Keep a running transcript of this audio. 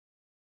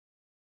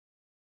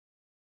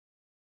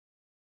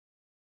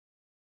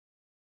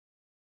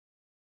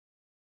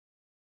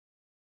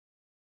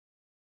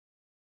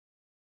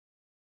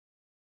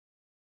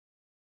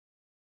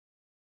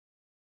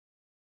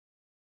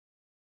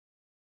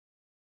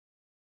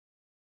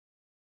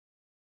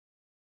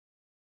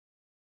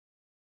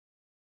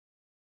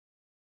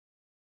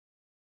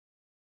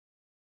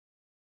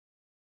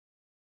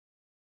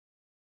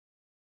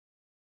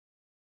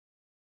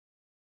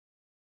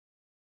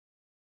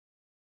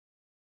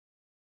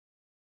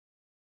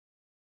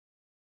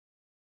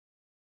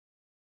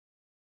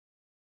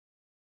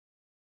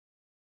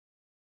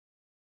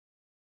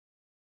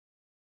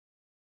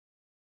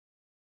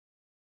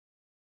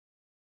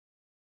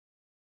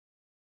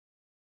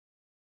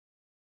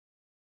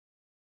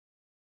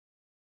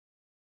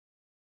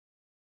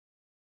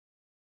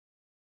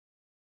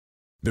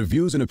The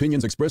views and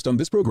opinions expressed on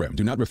this program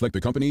do not reflect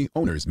the company,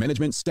 owners,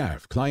 management,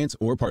 staff, clients,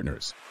 or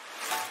partners.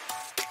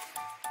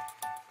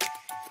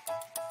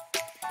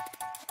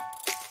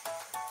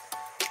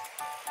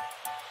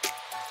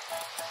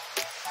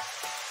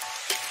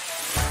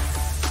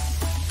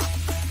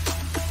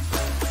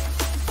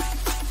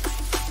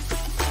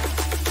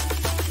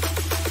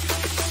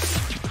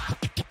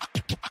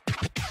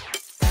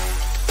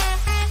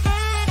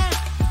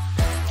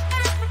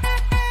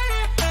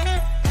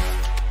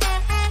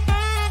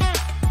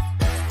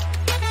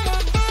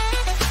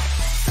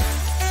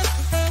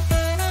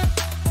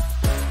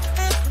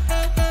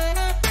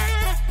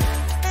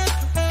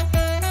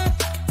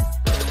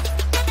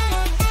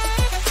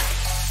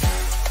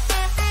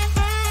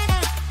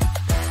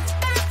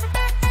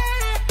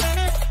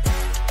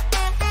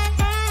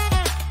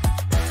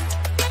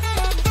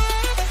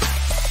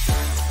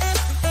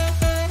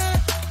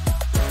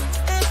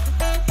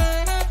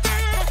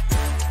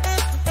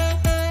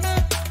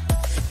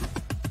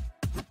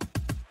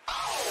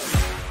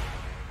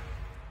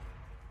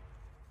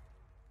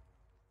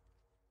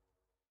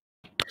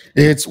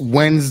 It's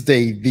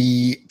Wednesday,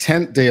 the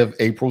 10th day of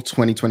April,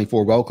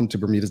 2024. Welcome to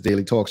Bermuda's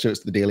Daily Talk Show.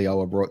 It's the Daily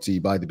Hour brought to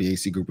you by the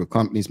BAC Group of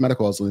Companies,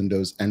 Medical House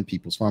Lindos, and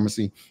People's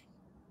Pharmacy.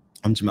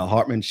 I'm Jamel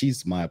Hartman.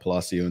 She's Maya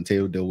Palacio, and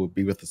Teo Dill will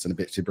be with us in a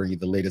bit to bring you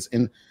the latest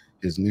in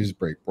his news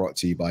break brought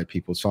to you by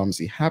People's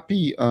Pharmacy.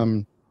 Happy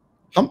Hump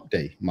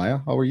Day, Maya.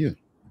 How are you?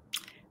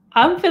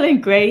 I'm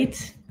feeling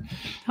great.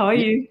 How are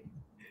you?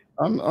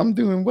 I'm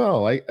doing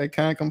well. I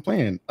can't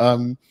complain.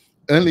 Only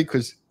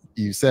because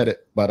you said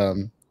it, but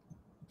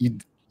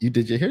you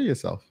did you hear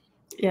yourself?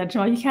 Yeah,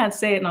 John, you can't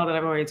say it now that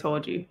I've already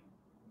told you.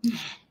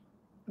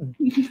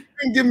 You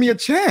didn't give me a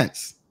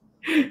chance.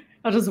 I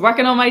was just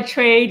working on my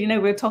trade. You know,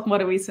 we were talking about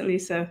it recently,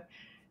 so.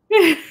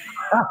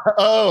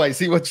 Oh, I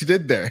see what you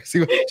did there. See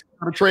what you did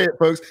to trade,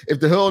 folks. If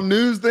the whole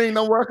news thing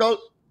don't work out,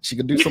 she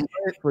could do some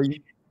trade for you.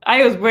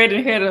 I was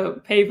waiting here to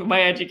pay for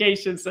my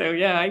education, so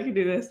yeah, I can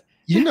do this.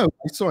 You know,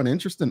 I saw an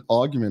interesting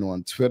argument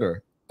on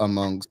Twitter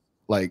amongst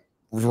like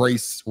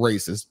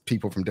races,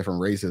 people from different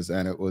races,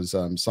 and it was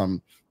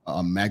some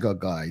MAGA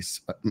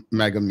guys,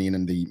 MAGA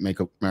meaning the Make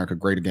America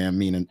Great Again,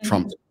 meaning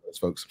Trump, those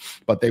folks.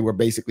 But they were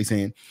basically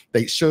saying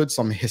they showed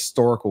some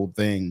historical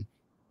thing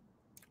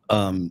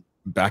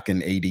back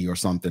in 80 or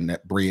something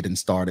that Braden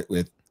started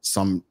with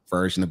some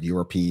version of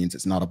Europeans.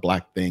 It's not a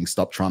black thing.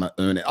 Stop trying to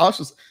earn it. I was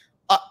just,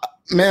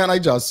 man, I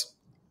just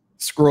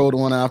scrolled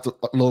on after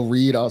a little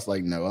read. I was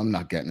like, no, I'm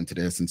not getting into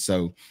this. And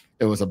so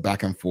it was a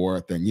back and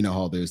forth, and you know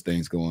how those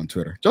things go on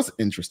Twitter. Just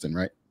interesting,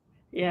 right?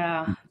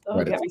 Yeah,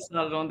 don't get me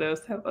started on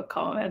those type of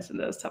comments and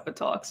those type of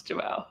talks,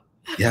 Joel.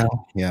 Yeah,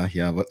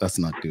 but let's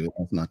not do it.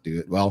 Let's not do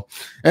it. Well,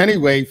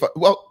 anyway,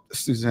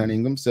 Suzanne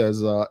Ingham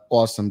says,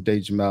 awesome day,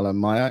 Jamel and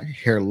Maya.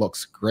 Hair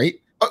looks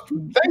great. Oh,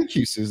 thank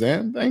you,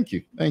 Suzanne. Thank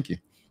you.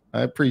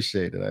 I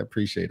appreciate it.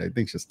 I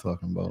think she's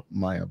talking about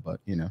Maya, but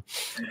you know.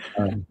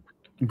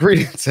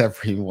 Greetings,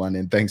 everyone,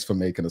 and thanks for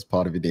making us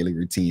part of your daily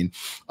routine.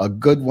 A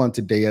good one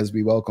today as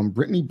we welcome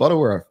Brittani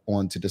Butterworth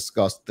on to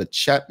discuss the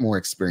Chatmore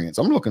experience.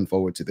 I'm looking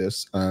forward to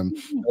this.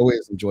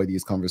 Always enjoy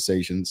these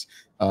conversations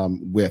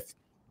with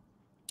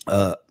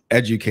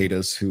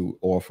educators who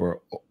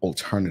offer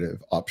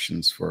alternative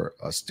options for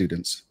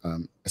students,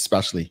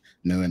 especially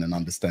knowing and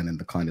understanding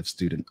the kind of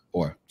student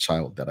or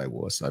child that I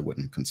was. I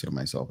wouldn't consider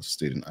myself a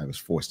student. I was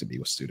forced to be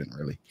a student,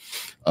 really.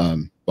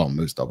 Well,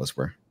 most of us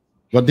were.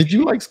 But did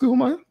you like school,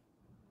 Maya?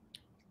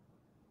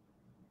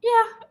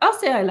 Yeah, I'll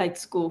say I liked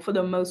school. For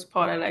the most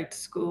part, I liked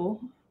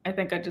school. I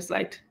think I just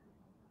liked,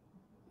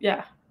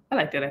 I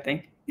liked it, I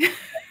think.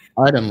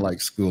 I didn't like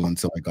school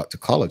until I got to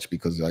college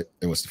because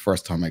it was the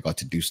first time I got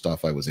to do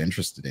stuff I was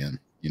interested in,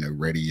 you know,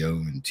 radio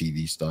and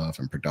TV stuff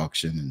and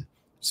production and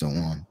so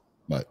on.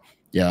 But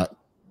yeah,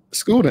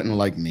 school didn't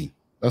like me.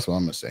 That's what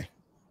I'm going to say.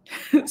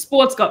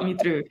 Sports got me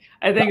through.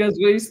 I think it was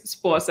really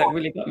sports that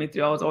really got me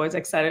through. I was always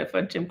excited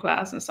for gym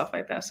class and stuff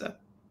like that. So,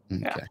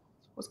 okay.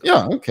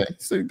 Yeah, okay.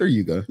 So there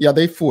you go. Yeah,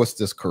 they forced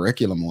this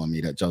curriculum on me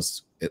that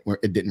just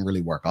it didn't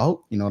really work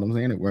out. You know what I'm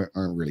saying? It weren't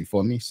really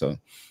for me. So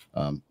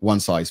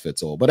one size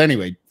fits all. But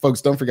anyway, folks,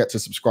 don't forget to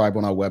subscribe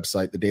on our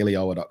website,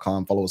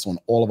 thedailyhour.com. Follow us on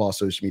all of our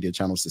social media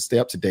channels to stay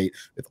up to date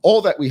with all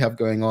that we have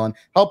going on.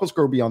 Help us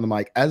grow beyond the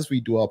mic as we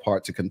do our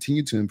part to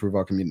continue to improve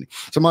our community.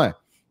 So Maya,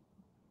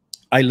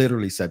 I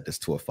literally said this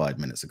to her 5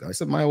 minutes ago. I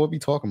said, Maya, what are we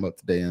talking about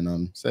today?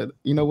 And said,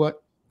 you know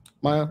what,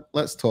 Maya,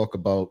 let's talk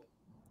about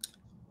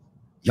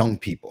young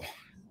people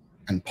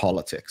and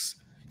politics.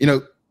 You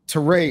know,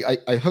 Teray,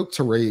 I hope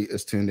Teray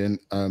is tuned in.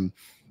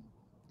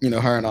 You know,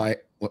 her and I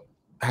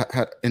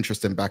had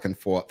interest in back and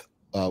forth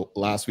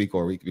last week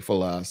or week before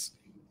last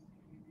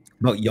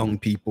about young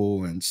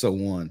people and so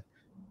on.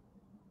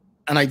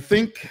 And I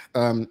think,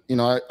 you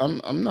know,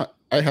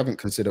 I haven't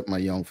considered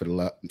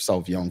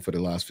myself young for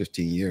the last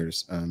 15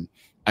 years.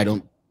 I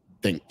don't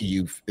think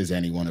youth is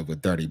anyone over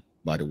 30,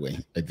 by the way.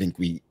 I think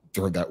we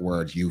throw that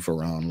word youth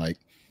around like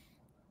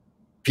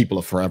people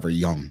are forever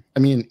young. I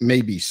mean,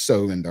 maybe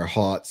so in their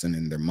hearts and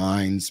in their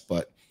minds,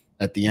 but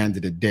at the end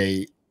of the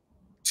day,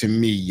 to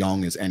me,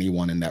 young is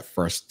anyone in that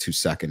first 2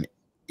 second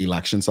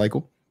election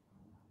cycle.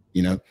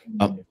 You know,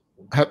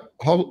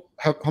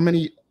 how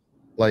many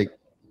like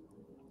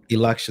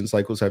election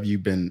cycles have you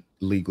been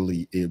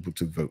legally able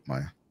to vote,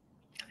 Maya?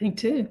 I think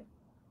two.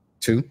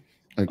 Two?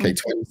 Okay,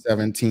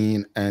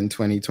 2017 and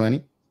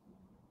 2020.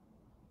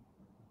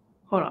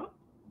 Hold on.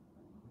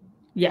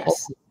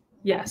 Yes.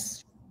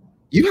 Yes.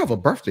 You have a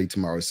birthday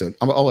tomorrow, so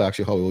I'll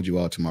actually how old you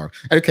are tomorrow.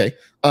 Okay.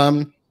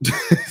 But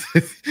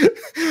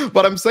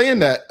I'm saying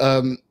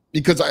that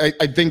because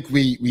I think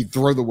we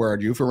throw the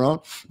word youth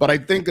around, but I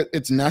think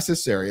it's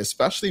necessary,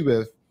 especially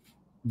with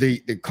the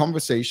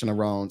conversation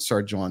around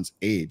Sir John's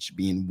age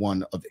being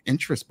one of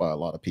interest by a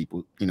lot of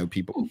people. You know,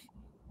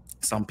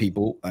 some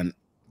people and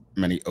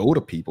many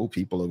older people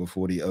over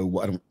 40, oh,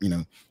 I don't, you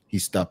know, he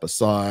stepped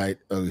aside,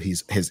 oh,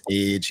 his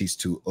age, he's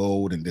too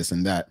old, and this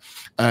and that.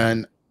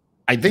 And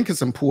I think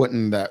it's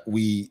important that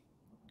we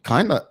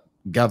kind of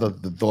gather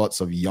the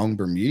thoughts of young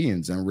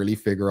Bermudians and really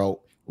figure out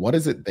what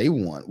is it they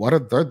want, what are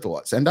their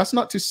thoughts. And that's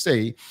not to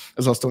say,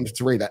 as I was talking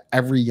to Ray, that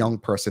every young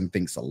person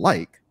thinks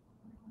alike,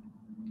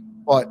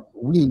 but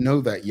we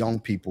know that young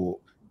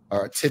people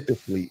are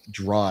typically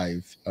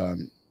drive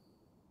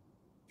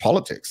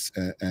politics,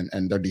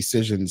 and their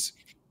decisions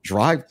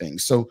drive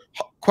things. So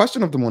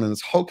question of the morning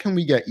is, how can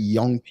we get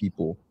young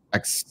people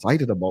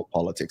excited about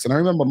politics? And I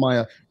remember,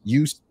 Maya,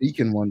 you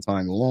speaking one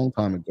time a long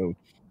time ago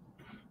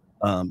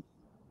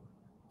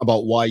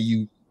about why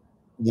you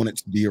wanted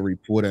to be a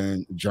reporter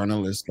and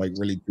journalist, like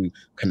really to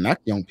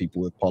connect young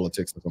people with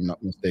politics, if I'm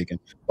not mistaken.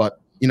 But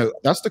you know,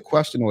 that's the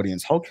question,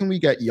 audience. How can we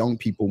get young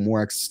people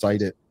more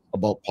excited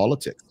about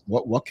politics?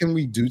 What can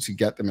we do to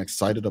get them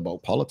excited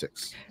about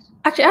politics?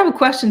 Actually, I have a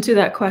question to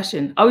that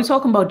question. Are we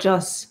talking about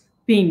just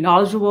being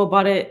knowledgeable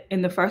about it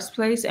in the first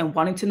place and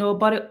wanting to know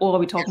about it, or are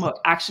we talking about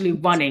actually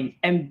running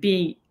and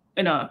being,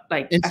 you know,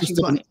 like actually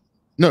running?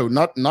 No,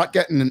 not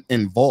getting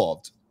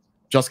involved,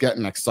 just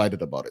getting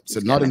excited about it.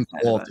 So not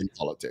involved in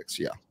politics.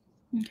 Yeah.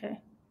 Okay.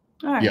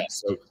 All right. Yeah.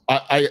 So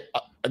I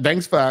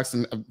thanks for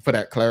asking for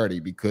that clarity,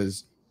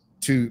 because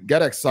to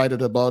get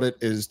excited about it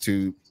is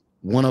to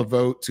want to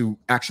vote, to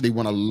actually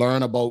want to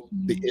learn about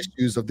the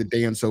issues of the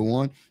day and so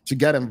on. To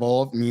get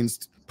involved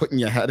means putting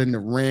your head in the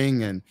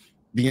ring and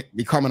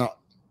becoming a,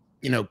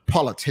 you know,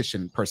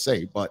 politician per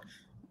se, but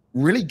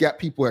really get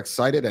people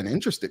excited and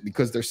interested,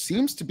 because there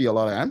seems to be a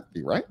lot of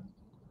apathy, right?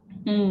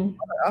 A lot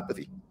of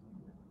apathy.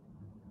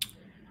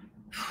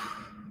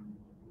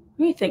 Let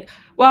me think.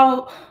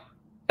 Well,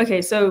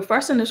 okay, so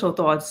first initial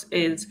thoughts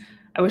is,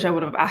 I wish I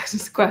would have asked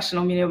this question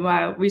on Media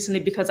Mile recently,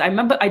 because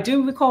I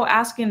do recall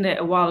asking it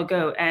a while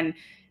ago, and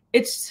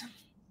it's,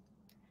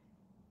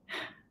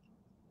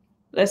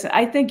 listen,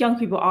 I think young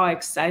people are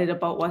excited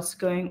about what's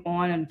going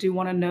on and do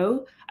want to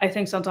know. I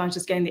think sometimes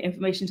just getting the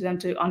information to them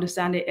to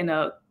understand it in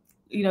a,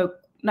 you know,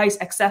 nice,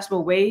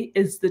 accessible way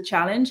is the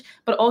challenge.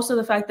 But also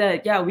the fact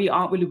that, yeah, we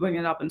aren't really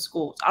bringing it up in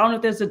schools. I don't know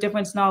if there's a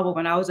difference now, but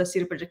when I was at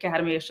Cedar Bridge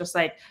Academy, it's just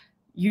like,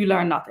 you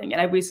learn nothing.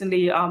 And I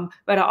recently read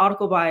an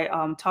article by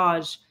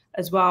Taj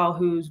as well,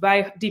 who's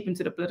very deep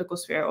into the political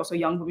sphere, also a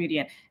young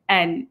comedian.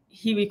 And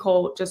he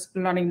recalled just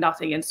learning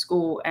nothing in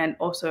school, and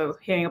also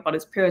hearing about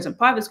his peers in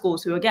private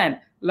schools who,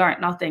 again,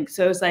 learned nothing.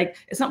 So it's like,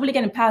 it's not really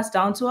getting passed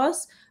down to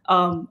us.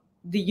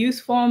 The youth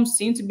forums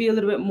seem to be a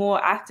little bit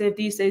more active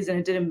these days than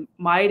it did in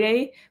my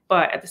day.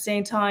 But at the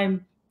same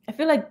time, I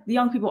feel like the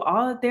young people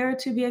are there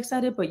to be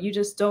excited, but you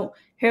just don't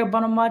hear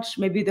about them much.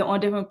 Maybe they're on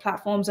different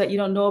platforms that you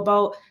don't know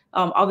about.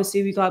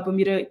 Obviously, we got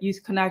Bermuda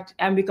Youth Connect,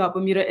 and we got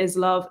Bermuda is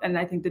Love, and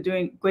I think they're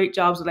doing great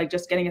jobs of like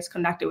just getting us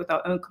connected with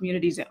our own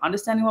communities and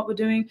understanding what we're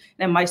doing.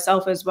 And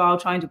myself as well,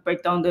 trying to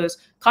break down those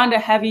kind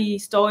of heavy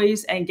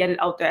stories and get it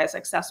out there as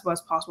accessible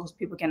as possible, so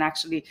people can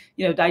actually,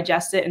 you know,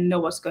 digest it and know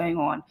what's going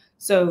on.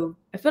 So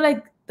I feel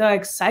like they're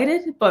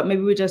excited, but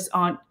maybe we just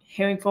aren't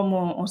hearing from them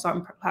on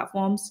certain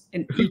platforms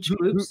in each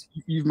groups.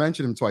 You've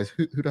mentioned him twice.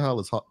 Who the hell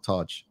is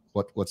Taj?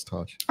 What's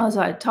Taj? Oh,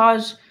 sorry,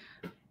 Taj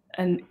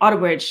and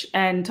Otterbridge.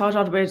 And Taj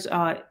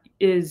Otterbridge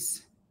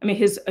is, I mean,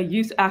 he's a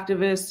youth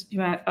activist. He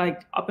went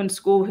like up in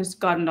school. He's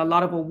gotten a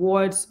lot of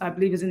awards. I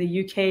believe he's in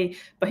the UK,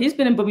 but he's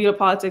been in Bermuda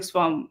politics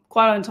from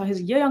quite a long time. He's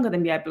a year younger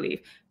than me, I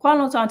believe. Quite a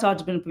long time Taj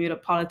has been in Bermuda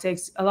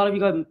politics. A lot of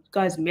you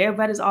guys may have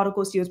read his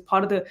articles. He was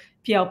part of the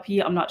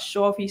PLP. I'm not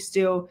sure if he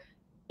still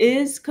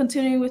is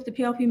continuing with the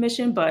PLP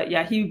mission, but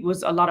yeah, he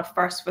was a lot of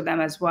firsts for them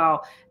as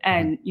well.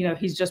 And, you know,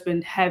 he's just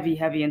been heavy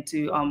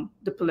into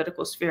the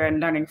political sphere and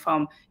learning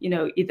from, you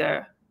know,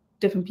 either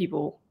different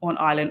people on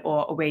island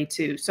or away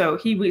too. So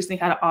he recently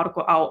had an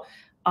article out.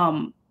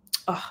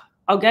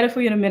 I'll get it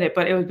for you in a minute,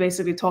 but it was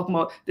basically talking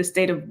about the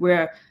state of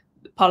where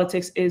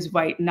politics is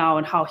right now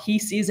and how he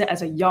sees it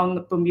as a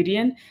young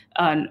Bermudian,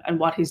 and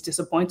what he's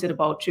disappointed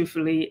about,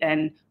 truthfully,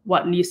 and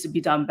what needs to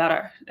be done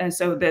better. And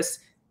so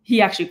he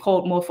actually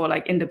called more for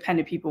like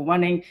independent people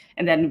running.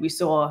 And then we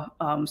saw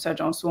Sir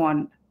John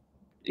Swan,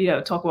 you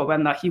know, talk about whether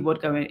or not he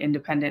would go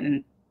independent.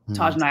 And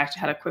Taj and I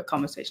actually had a quick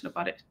conversation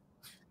about it.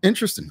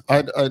 Interesting.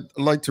 I'd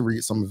like to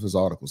read some of his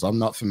articles. I'm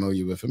not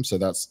familiar with him, so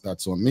that's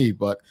on me.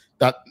 But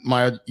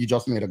you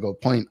just made a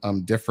good point.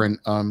 Different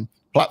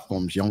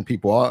platforms young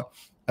people are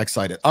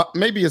excited.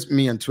 Maybe it's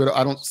me and Twitter.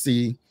 I don't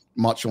see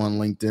much on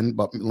LinkedIn,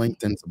 but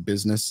LinkedIn's a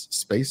business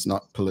space,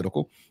 not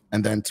political.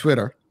 And then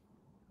Twitter,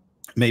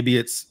 maybe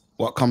it's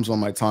what comes on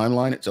my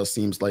timeline. It just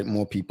seems like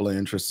more people are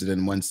interested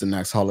in when's the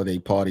next holiday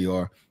party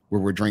or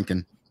where we're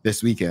drinking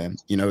this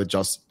weekend. You know,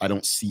 I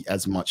don't see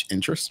as much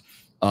interest.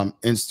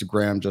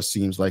 Instagram just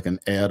seems like an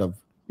ad of,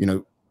 you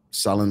know,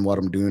 selling what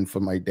I'm doing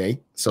for my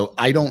day. So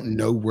I don't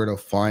know where to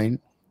find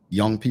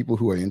young people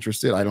who are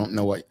interested. I don't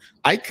know what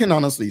I can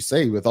honestly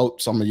say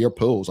without some of your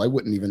polls. I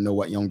wouldn't even know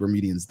what young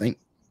Bermudians think.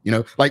 You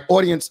know, like,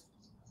 audience,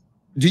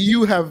 do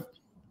you have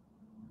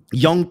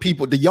young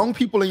people, the young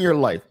people in your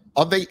life,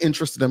 are they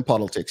interested in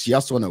politics?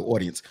 Yes or no,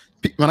 audience?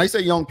 When I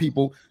say young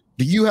people,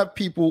 do you have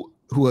people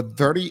who are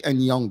 30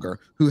 and younger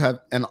who have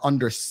an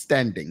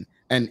understanding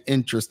and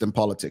interest in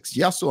politics?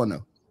 Yes or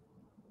no?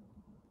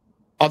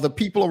 Are the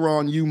people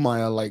around you,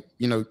 Maya, like,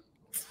 you know,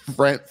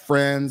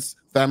 friends,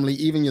 family,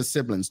 even your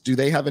siblings, do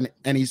they have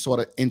any sort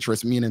of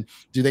interest? Meaning,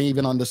 do they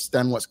even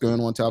understand what's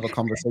going on to have a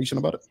conversation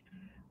about it?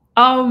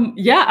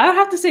 Yeah, I would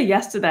have to say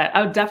yes to that.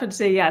 I would definitely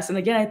say yes. And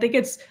again, I think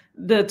it's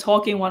the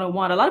talking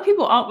 101. A lot of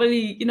people aren't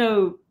really, you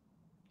know,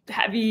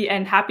 heavy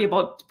and happy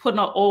about putting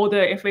out all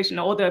the information,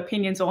 all the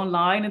opinions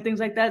online and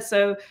things like that.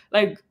 So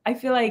like, I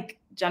feel like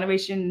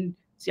generation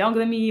younger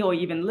than me or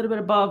even a little bit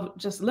above,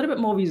 just a little bit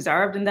more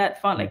reserved in that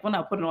front. Like, we're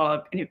not putting all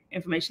our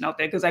information out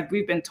there because like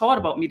we've been taught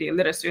about media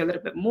literacy a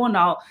little bit more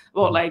now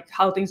about like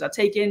how things are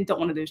taken, don't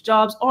want to lose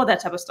jobs, all that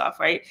type of stuff,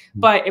 right?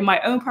 But in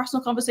my own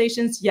personal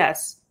conversations,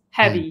 yes,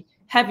 heavy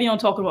on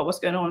talking about what's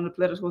going on in the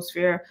political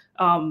sphere.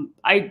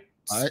 I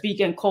speak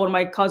and call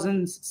my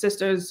cousins,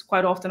 sisters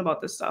quite often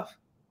about this stuff.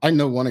 I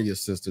know one of your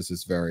sisters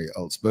is very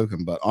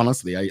outspoken, but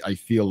honestly, I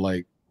feel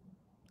like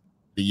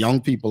the young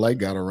people I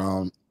got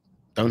around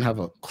don't have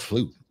a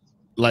clue,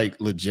 like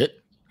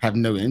legit have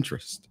no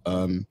interest.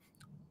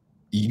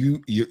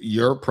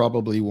 You're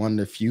probably one of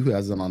the few who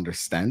has an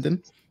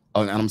understanding,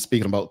 and I'm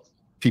speaking about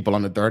people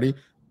under 30.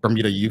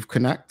 Bermuda Youth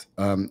Connect,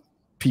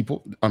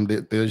 people,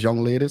 there's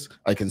young ladies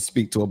I can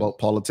speak to about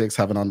politics,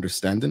 have an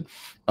understanding.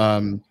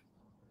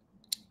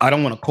 I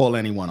don't want to call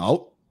anyone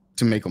out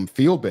to make them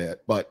feel bad,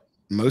 but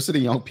most of the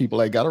young people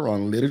I got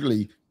around,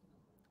 literally,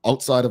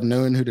 outside of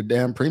knowing who the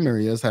damn premier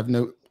is, have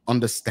no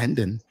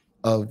understanding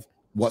of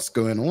what's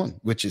going on,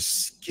 which is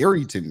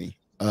scary to me,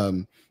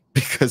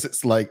 because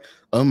it's like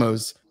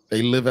almost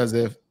they live as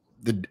if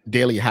the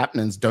daily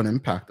happenings don't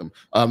impact them.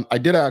 I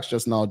did ask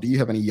just now, do you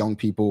have any young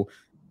people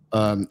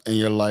in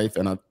your life,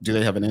 and do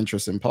they have an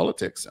interest in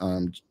politics?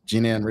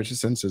 Gina Ann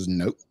Richardson says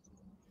nope.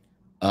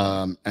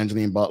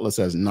 Angeline Butler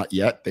says not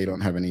yet, they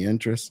don't have any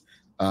interest.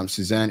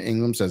 Suzanne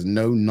Ingram says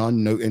no,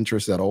 none, no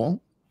interest at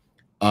all.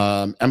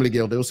 Emily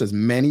Gildill says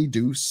many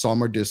do,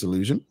 some are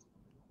disillusioned.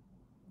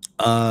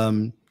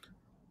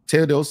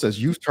 Theodore says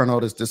youth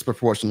turnout is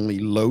disproportionately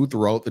low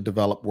throughout the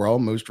developed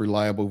world. Most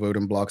reliable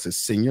voting blocks is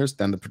seniors.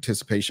 Then the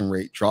participation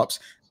rate drops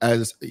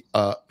as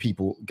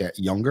people get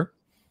younger.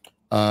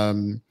 I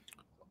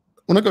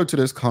want to go to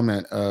this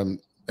comment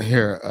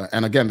here.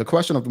 And again, the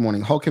question of the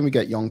morning, how can we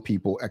get young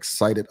people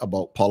excited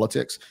about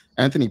politics?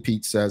 Anthony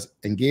Pete says,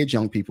 engage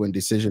young people in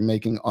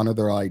decision-making, honor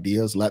their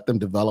ideas, let them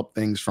develop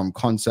things from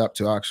concept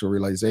to actual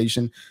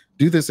realization.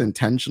 Do this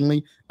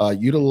intentionally.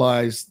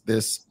 Utilize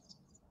this.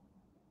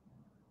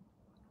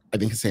 I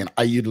think he's saying,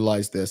 I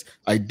utilize this.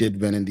 I did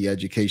win in the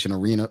education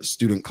arena,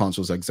 student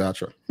councils,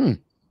 etc.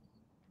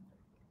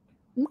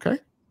 Okay.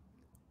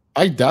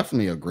 I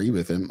definitely agree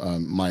with him,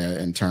 Maya,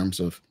 in terms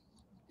of,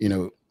 you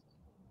know,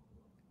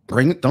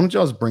 don't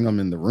just bring them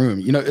in the room.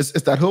 You know, it's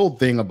that whole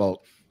thing about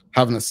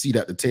having a seat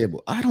at the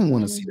table. I don't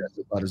want to sit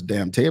at this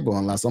damn table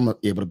unless I'm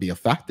able to be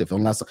effective,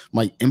 unless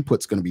my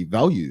input's going to be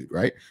valued,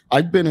 right?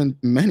 I've been in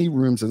many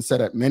rooms and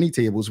sat at many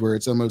tables where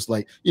it's almost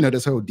like, you know,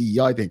 this whole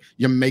DEI thing,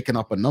 you're making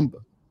up a number,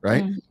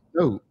 right?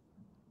 No.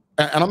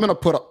 And I'm going to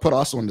put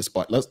us on the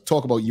spot. Let's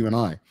talk about you and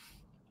I.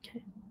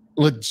 Okay.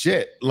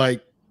 Legit,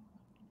 like,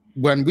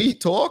 when we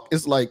talk,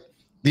 it's like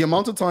the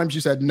amount of times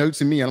you said no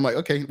to me, and I'm like,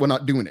 okay, we're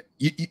not doing it.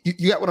 You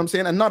get what I'm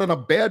saying? And not in a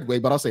bad way,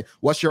 but I'll say,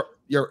 what's your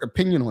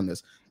opinion on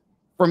this?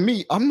 For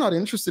me, I'm not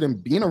interested in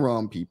being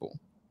around people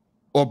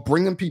or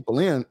bringing people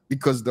in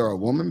because they're a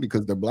woman,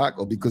 because they're black,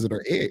 or because of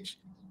their age.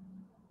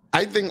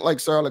 I think like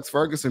Sir Alex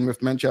Ferguson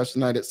with Manchester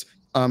United's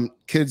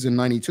kids in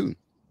 92.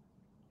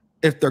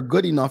 If they're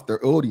good enough,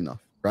 they're old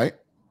enough, right?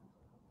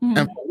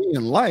 And for me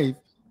in life,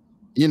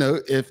 you know,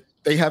 if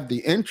they have the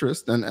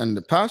interest and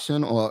the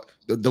passion or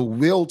the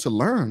will to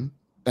learn,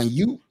 and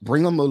you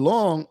bring them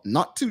along,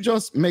 not to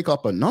just make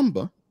up a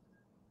number,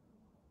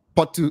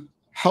 but to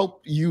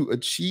help you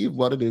achieve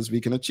what it is we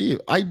can achieve.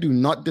 I do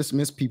not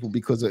dismiss people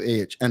because of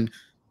age. And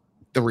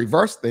the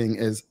reverse thing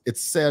is,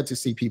 it's sad to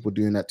see people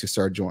doing that to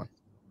Sir John.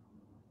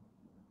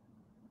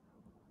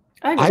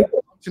 I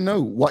want to know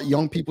what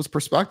young people's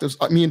perspectives.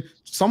 I mean,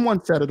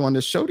 someone said it on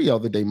this show the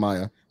other day,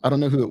 Maya. I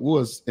don't know who it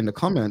was in the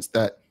comments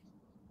that,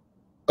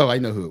 oh, I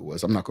know who it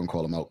was. I'm not going to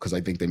call them out because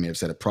I think they may have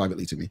said it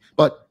privately to me.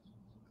 But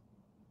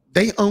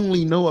they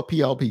only know a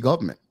PLP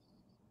government.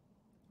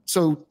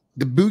 So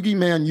the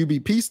boogeyman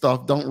UBP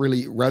stuff don't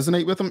really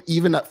resonate with them.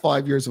 Even at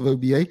 5 years of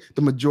OBA,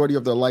 the majority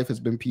of their life has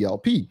been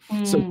PLP.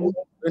 So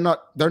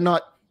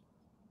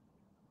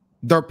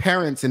they're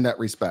parents in that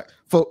respect.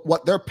 For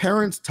what their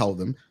parents tell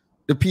them,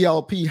 the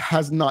PLP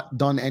has not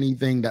done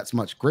anything that's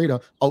much greater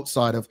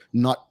outside of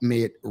not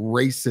made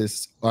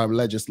racist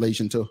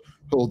legislation to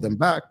hold them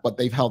back, but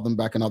they've held them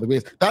back in other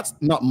ways. That's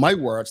not my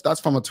words. That's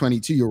from a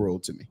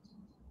 22-year-old to me.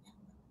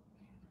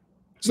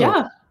 So,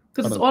 yeah,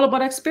 because it's all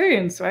about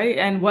experience, right?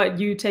 And what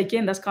you take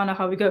in, that's kind of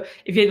how we go.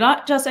 If you're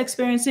not just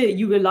experiencing it,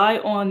 you rely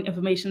on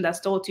information that's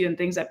told to you and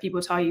things that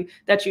people tell you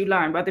that you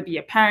learn, whether it be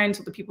your parents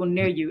or the people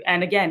near you.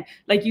 And again,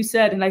 like you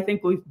said, and I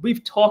think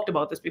we've talked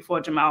about this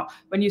before, Jamal,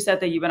 when you said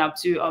that you went up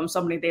to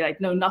somebody, they like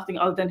know nothing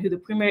other than who the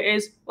premier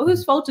is. Well,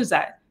 whose fault is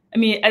that? I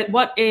mean, at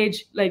what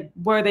age, like,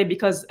 were they?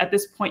 Because at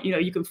this point, you know,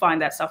 you can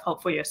find that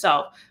self-help for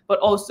yourself, but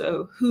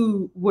also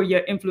who were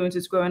your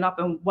influences growing up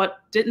and what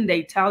didn't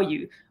they tell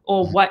you,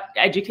 or what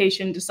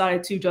education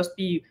decided to just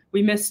be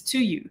remissed to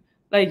you?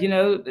 Like, you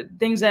know,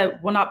 things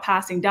that we're not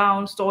passing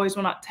down, stories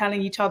we're not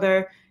telling each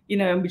other, you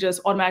know, and we just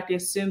automatically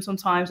assume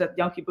sometimes that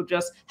young people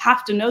just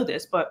have to know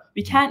this, but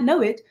we can't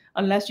know it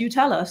unless you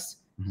tell us.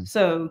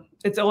 So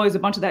it's always a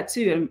bunch of that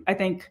too. And I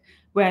think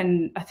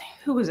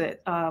who was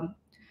it?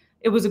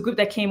 It was a group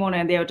that came on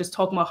and they were just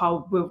talking about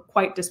how we're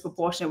quite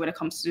disproportionate when it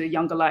comes to the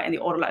younger light and the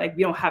older light. Like,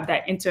 we don't have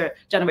that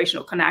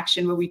intergenerational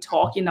connection where we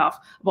talk enough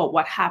about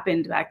what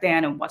happened back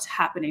then and what's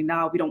happening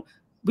now.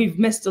 We've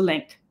missed the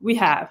link. We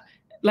have,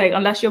 like,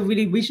 unless you're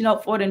really reaching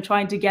out for it and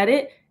trying to get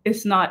it,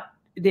 it's not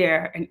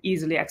there and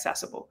easily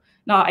accessible.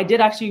 Now, I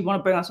did actually want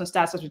to bring up some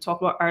stats as we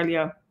talked about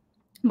earlier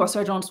about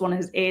Sir John's one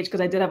and his age,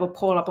 because I did have a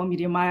poll up on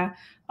Media Maya.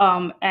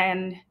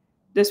 And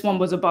this one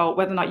was about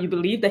whether or not you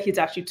believe that he's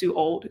actually too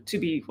old to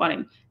be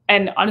running.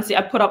 And honestly,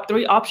 I put up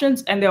 3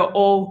 options and they're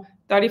all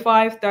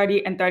 35,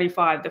 30, and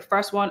 35. The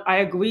first one, I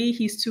agree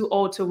he's too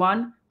old to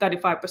run,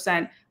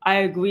 35%.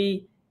 I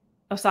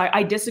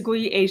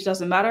disagree, age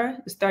doesn't matter,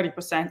 it's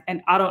 30%.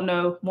 And I don't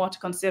know, more to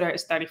consider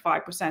is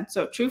 35%.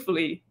 So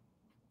truthfully,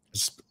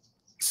 it's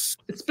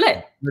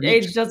split.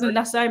 Age doesn't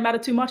necessarily matter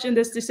too much in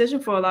this decision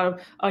for a lot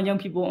of young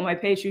people on my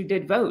page who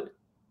did vote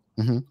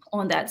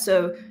on that.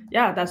 So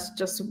yeah, that's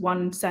just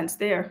one sense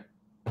there.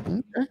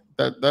 Okay,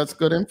 that's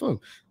good info.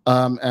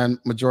 And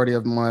majority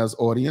of Maya's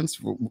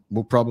audience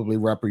will probably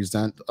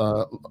represent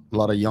a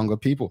lot of younger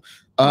people.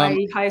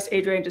 My highest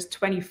age range is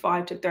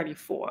 25 to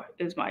 34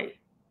 is my.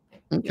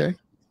 Okay,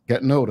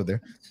 getting older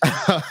there.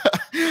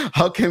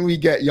 How can we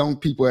get young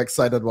people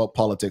excited about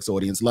politics,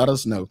 audience? Let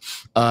us know.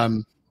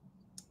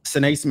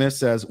 Sine Smith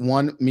says,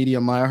 1, Media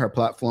Maya, her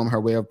platform,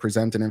 her way of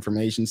presenting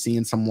information,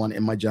 seeing someone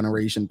in my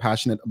generation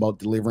passionate about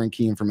delivering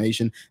key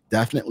information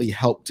definitely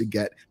helped to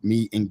get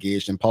me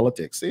engaged in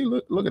politics. See,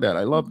 look at that.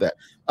 I love that.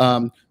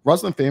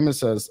 Rosalind Famous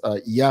says,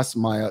 yes,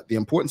 Maya, the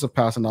importance of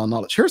passing on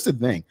knowledge. Here's the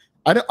thing.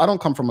 I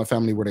don't come from a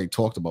family where they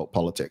talked about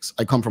politics.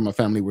 I come from a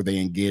family where they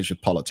engaged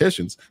with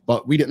politicians,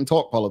 but we didn't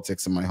talk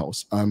politics in my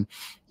house.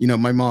 You know,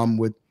 my mom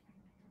would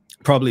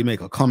probably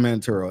make a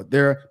comment or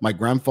there. My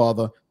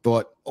grandfather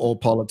thought all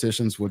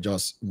politicians were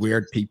just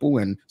weird people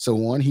and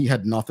so on. He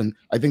had nothing.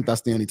 I think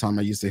that's the only time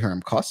I used to hear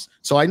him cuss.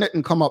 So I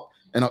didn't come up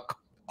in a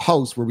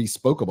house where we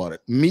spoke about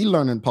it. Me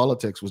learning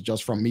politics was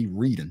just from me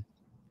reading,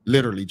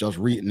 literally just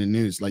reading the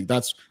news. Like,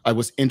 I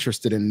was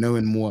interested in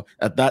knowing more.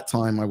 At that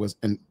time, I was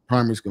in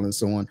primary school and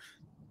so on.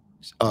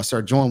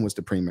 Sir John was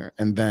the premier.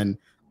 And then,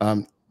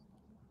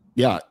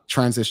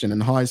 transition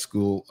in high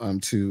school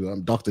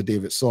to Dr.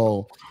 David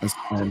Saul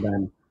and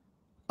then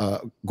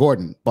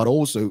Gordon, but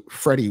also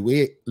Freddie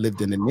Wade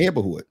lived in the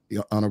neighborhood.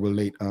 The Honorable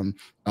late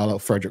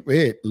Frederick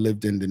Wade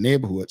lived in the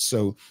neighborhood.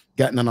 So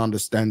getting an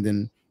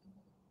understanding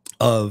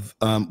of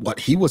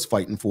what he was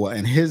fighting for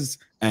and his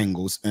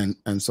angles and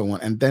so on.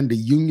 And then the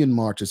union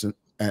marches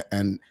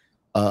and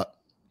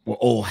were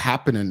all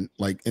happening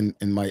like in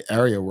my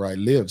area where I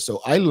live. So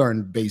I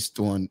learned based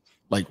on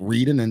like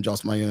reading and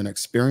just my own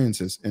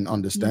experiences and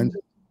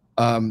understanding.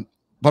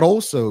 But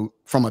also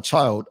from a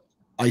child,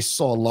 I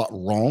saw a lot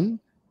wrong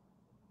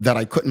that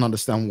I couldn't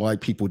understand why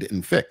people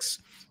didn't fix.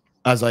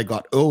 As I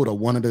got older,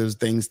 one of those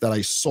things that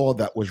I saw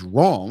that was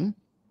wrong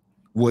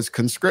was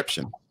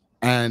conscription.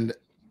 And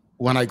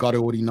when I got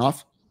old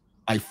enough,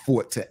 I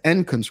fought to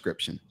end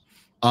conscription.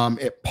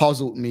 It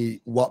puzzled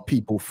me what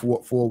people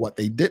fought for, what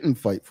they didn't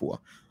fight for.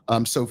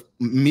 So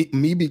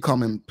me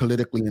becoming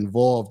politically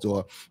involved,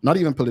 or not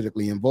even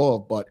politically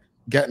involved, but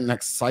getting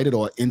excited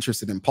or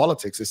interested in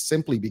politics is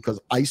simply because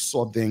I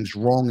saw things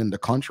wrong in the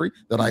country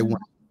that I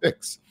want to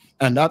fix.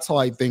 And that's how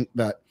I think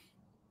that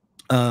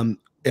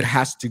it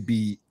has to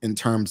be in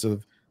terms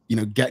of, you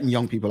know, getting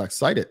young people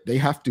excited. They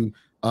have to,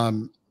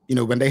 you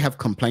know, when they have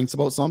complaints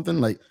about something,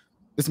 like,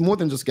 it's more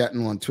than just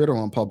getting on Twitter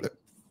on public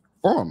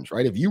forums,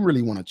 right? If you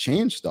really want to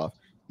change stuff,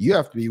 you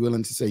have to be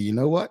willing to say, you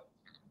know what,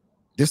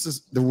 this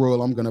is the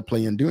role I'm going to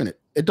play in doing it.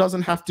 It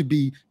doesn't have to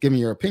be giving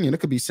your opinion. It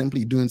could be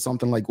simply doing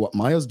something like what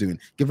Maya's doing,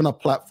 giving a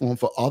platform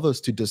for others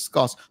to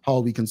discuss how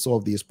we can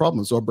solve these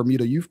problems, or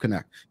Bermuda Youth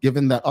Connect,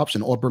 giving that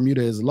option, or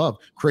Bermuda is Love,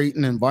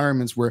 creating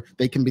environments where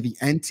they can be the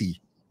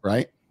anti,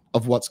 right?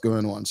 of what's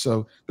going on.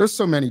 So there's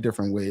so many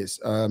different ways.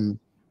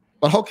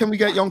 But how can we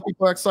get young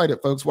people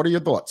excited, folks? What are your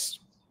thoughts?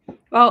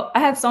 Well, I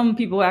had some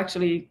people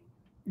actually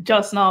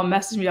just now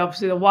message me.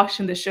 Obviously, they're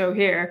watching the show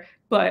here.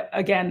 But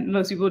again,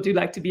 most people do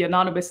like to be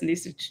anonymous in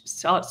these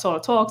sort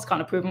of talks,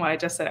 kind of proving what I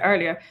just said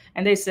earlier.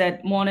 And they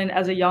said, morning,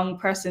 as a young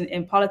person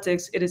in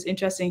politics, it is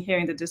interesting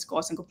hearing the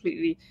discourse and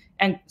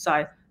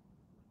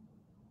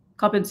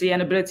competency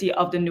and ability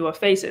of the newer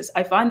faces.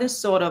 I find this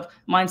sort of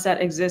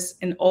mindset exists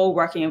in all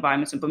working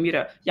environments in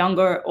Bermuda.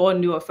 Younger or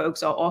newer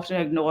folks are often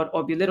ignored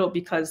or belittled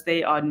because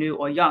they are new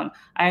or young.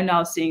 I am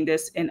now seeing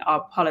this in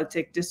our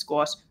politic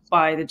discourse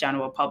by the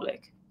general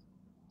public.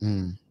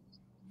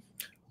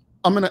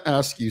 I'm going to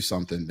ask you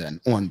something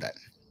then on that,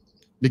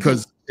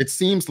 because it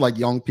seems like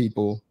young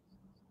people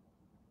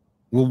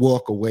will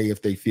walk away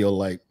if they feel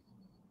like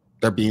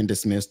they're being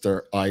dismissed,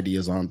 their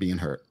ideas aren't being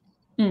heard.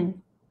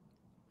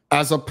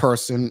 As a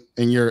person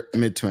in your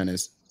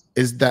mid-20s,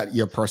 is that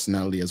your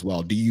personality as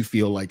well? Do you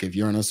feel like if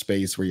you're in a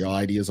space where your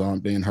ideas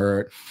aren't being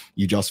heard,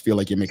 you just feel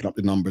like you're making up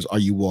the numbers? Are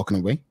you walking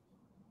away?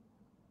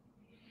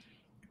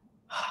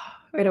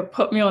 Way to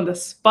put me on the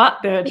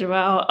spot there,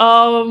 Joelle.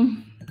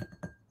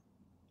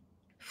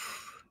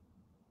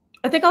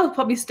 I think I'll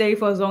probably stay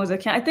for as long as I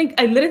can.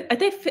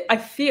 I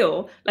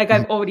feel like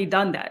I've already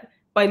done that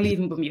by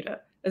leaving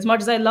Bermuda. As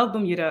much as I love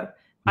Bermuda,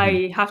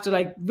 I have to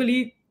like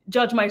really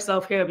judge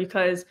myself here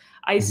because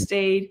I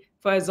stayed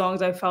for as long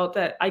as I felt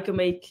that I could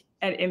make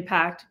an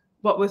impact,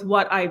 but with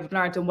what I've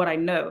learned and what I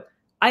know.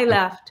 I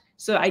left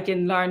so I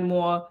can learn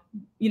more,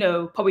 you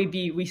know, probably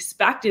be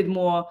respected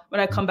more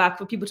when I come back,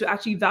 for people to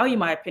actually value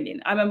my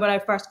opinion. I remember when I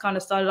first kind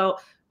of started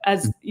out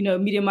as, you know,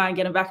 media mind,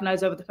 getting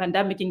recognized over the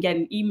pandemic and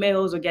getting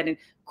emails or getting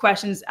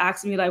questions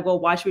asking me like, well,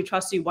 why should we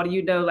trust you? What do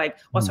you know? Like,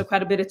 what's your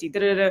credibility?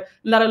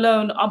 Let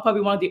alone, I'm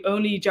probably one of the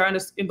only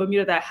journalists in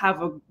Bermuda that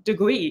have a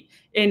degree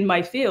in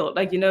my field.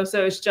 Like, you know,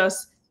 so it's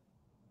just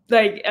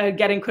like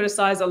getting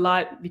criticized a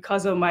lot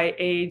because of my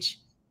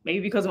age,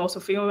 maybe because I'm also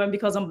female and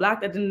because I'm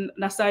Black. That didn't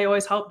necessarily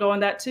always help doing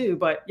that too,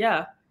 but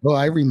yeah. Well,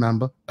 I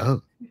remember,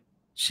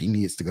 she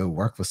needs to go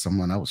work for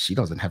someone else. She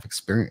doesn't have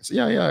experience.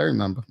 Yeah, I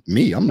remember.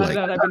 Me, I'm like,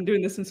 I've been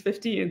doing this since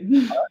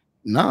 15.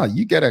 Nah,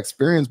 you get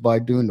experience by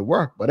doing the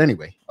work. But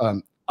anyway,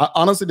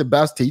 honestly, the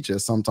best teacher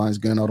is sometimes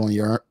going out on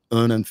your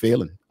own and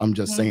failing. I'm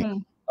just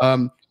saying.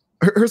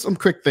 Here's some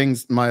quick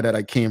things, Maya, that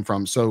I came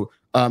from. So,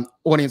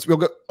 audience,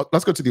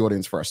 let's go to the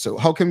audience first. So,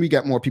 how can we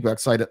get more people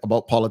excited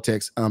about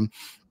politics?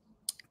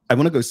 I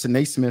want to go.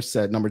 Sine Smith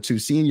said, number 2,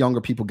 seeing younger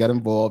people get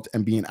involved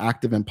and being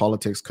active in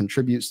politics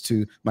contributes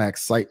to my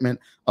excitement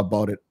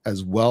about it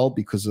as well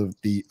because of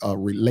the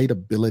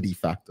relatability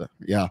factor.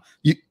 Yeah,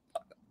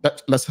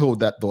 let's hold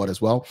that thought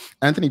as well.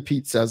 Anthony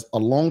Pete says, a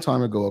long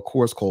time ago, a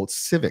course called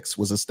Civics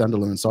was a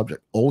standalone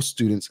subject. All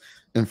students'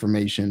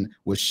 information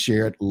was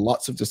shared.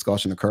 Lots of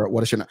discussion occurred.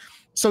 What is your...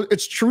 So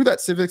it's true that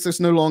civics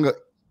is no longer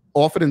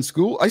offered in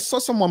school. I saw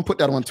someone put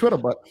that on Twitter,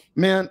 but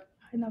man,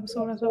 I never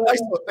saw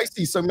that. I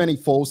see so many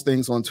false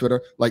things on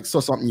Twitter. Like, saw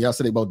something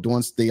yesterday about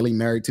Dawn Staley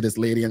married to this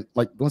lady, and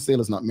like Dawn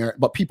Staley's not married,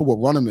 but people were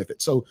running with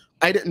it. So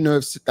I didn't know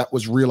if that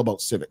was real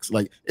about civics.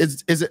 Like,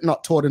 is it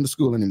not taught in the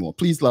school anymore?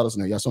 Please let us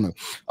know. Yes or no.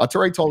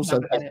 Terry Toll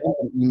said, I sent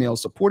an email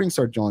supporting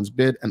Sir John's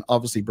bid, and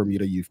obviously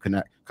Bermuda Youth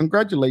Connect.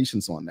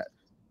 Congratulations on that.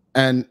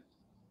 And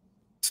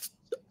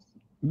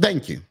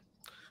thank you.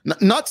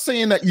 Not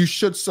saying that you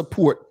should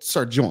support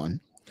Sir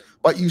John,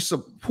 but you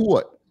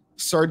support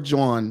Sir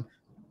John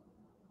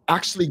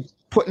actually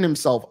putting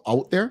himself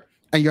out there,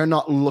 and you're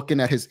not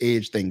looking at his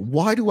age thing.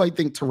 Why do I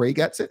think Teray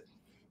gets it?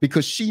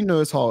 Because she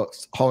knows how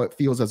it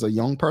feels as a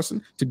young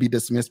person to be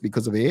dismissed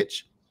because of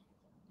age.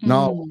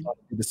 Now,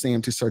 the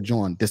same to Sir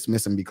John,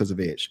 dismiss him because of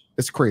age.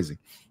 It's crazy.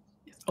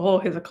 All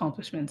his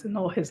accomplishments and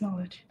all his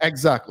knowledge.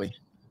 Exactly.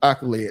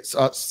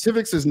 Accolades.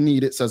 Civics is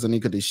needed, says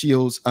Anika De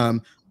Shields.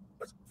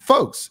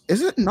 Folks,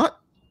 is it not...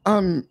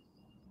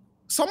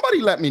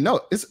 Somebody let me know.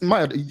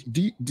 Maya,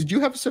 did you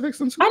have civics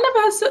in school? I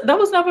never had. That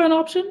was never an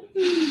option.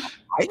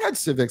 I had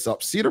civics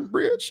up Cedar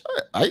Bridge.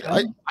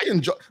 I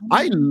enjoy.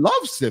 I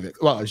love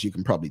civics. Well, as you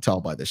can probably tell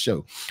by the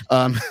show.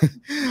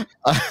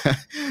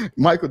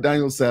 Michael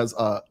Daniels says,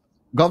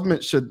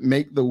 government should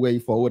make the way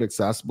forward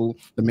accessible.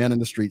 The man in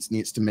the streets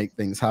needs to make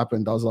things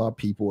happen. Does our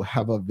people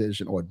have a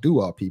vision, or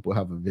do our people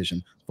have a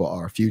vision for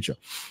our future?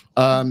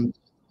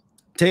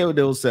 Teo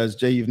Dill says,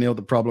 Jay, you've nailed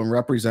the problem.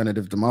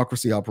 Representative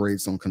democracy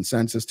operates on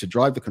consensus. To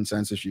drive the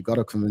consensus, you've got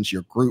to convince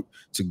your group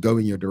to go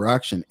in your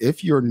direction.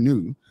 If you're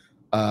new,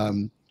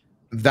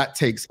 that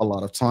takes a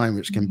lot of time,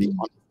 which can be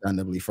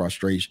understandably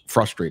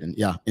frustrating.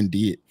 Yeah,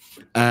 indeed.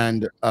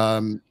 And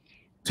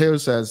Teo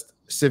says,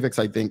 civics,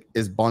 I think,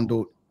 is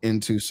bundled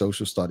into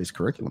social studies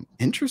curriculum.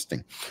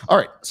 Interesting. All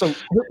right. So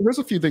here's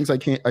a few things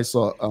I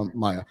saw,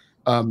 Maya.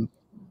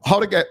 How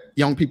to get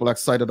young people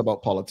excited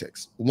about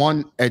politics.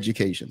 1,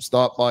 education.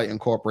 Start by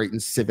incorporating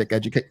civic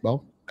education.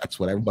 Well, that's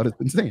what everybody's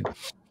been saying.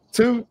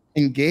 2,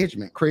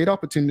 engagement. Create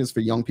opportunities for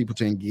young people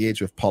to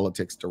engage with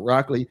politics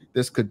directly.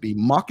 This could be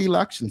mock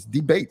elections,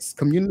 debates,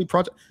 community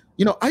projects.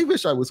 You know, I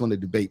wish I was on the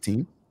debate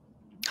team.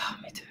 Oh,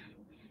 me too.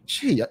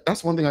 gee,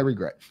 that's one thing I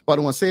regret. But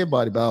on Saved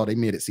by the Bell, they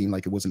made it seem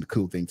like it wasn't a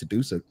cool thing to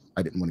do, so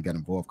I didn't want to get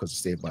involved because of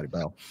Saved by the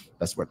Bell.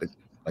 That's what the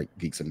like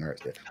geeks and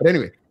nerds did. But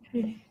anyway,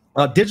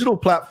 digital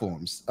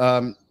platforms.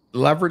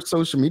 Leverage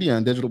social media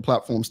and digital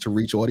platforms to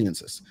reach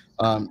audiences.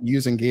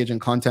 Use engaging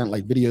content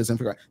like videos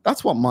and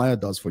that's what Maya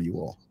does for you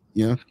all.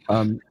 You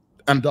know,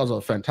 and does a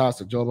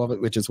fantastic job of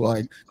it, which is why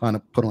I kind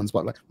of put on the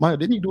spotlight. Maya,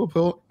 didn't you do a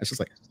poll? It's just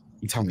like,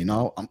 you tell me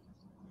now,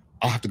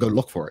 I'll have to go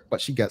look for it.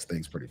 But she gets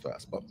things pretty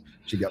fast. But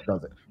she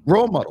does it.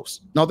 Role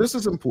models. Now this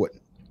is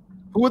important.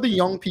 Who are the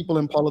young people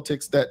in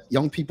politics that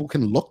young people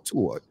can look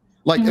toward?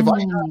 Like if I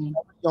have a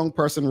young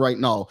person right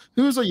now,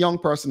 who's a young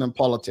person in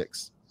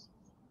politics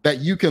that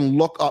you can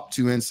look up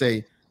to and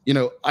say, you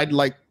know, I'd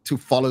like to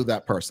follow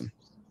that person?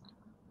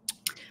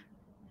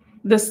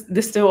 This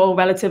still all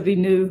relatively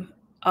new.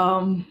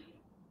 I'm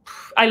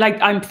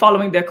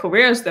following their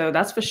careers though,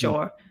 that's for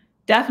sure.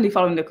 Definitely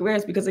following their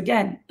careers because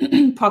again,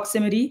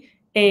 proximity,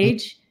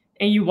 age,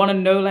 and you want to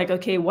know like,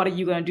 okay, what are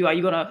you going to do? Are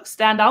you going to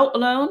stand out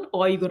alone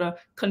or are you going to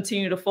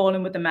continue to fall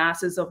in with the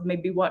masses of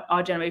maybe what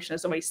our generation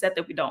has already said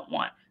that we don't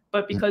want?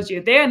 But because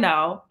you're there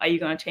now, are you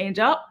going to change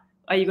up?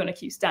 Are you going to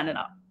keep standing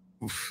up?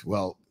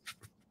 Well,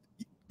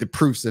 the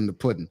proof's in the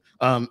pudding.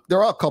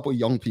 There are a couple of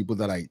young people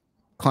that I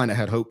kind of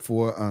had hope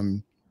for.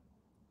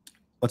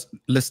 What's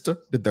Lister,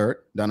 the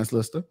Dirt, Dennis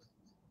Lister,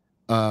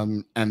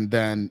 and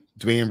then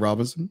Dwayne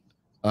Robinson.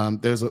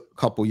 There's a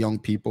couple young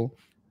people.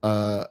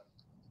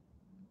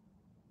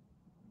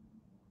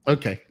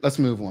 Okay, let's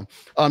move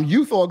on.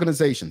 Youth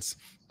organizations.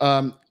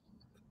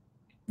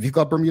 You've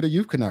got Bermuda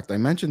Youth Connect. I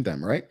mentioned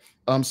them, right?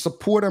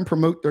 Support and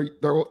promote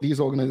these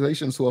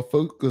organizations who are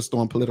focused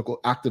on political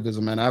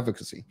activism and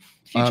advocacy.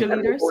 Future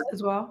leaders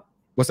as well.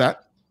 What's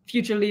that?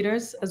 Future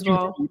leaders as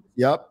well.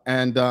 Yep.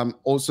 And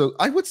also,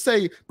 I would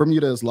say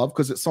Bermuda is love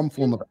because it's some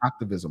form of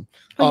activism.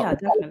 Oh, yeah,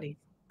 definitely.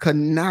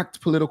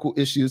 Connect political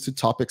issues to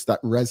topics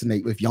that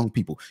resonate with young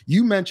people.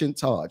 You mentioned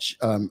Taj.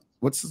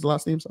 What's his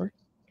last name? Sorry?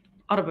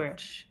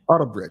 Otterbridge.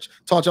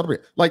 Taj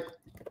Otterbridge. Like,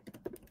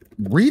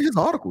 read his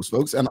articles,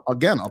 folks. And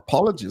again,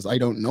 apologies, I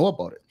don't know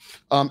about it.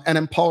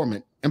 And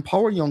empowerment.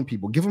 Empower young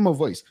people. Give them a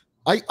voice.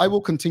 I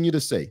will continue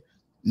to say,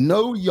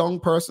 no young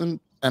person,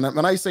 and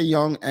when I say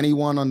young,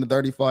 anyone under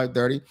 35,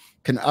 30,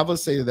 can ever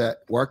say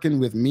that working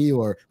with me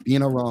or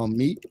being around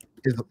me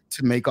is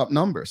to make up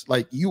numbers.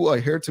 Like, you are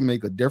here to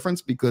make a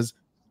difference because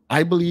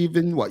I believe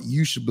in what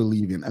you should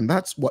believe in. And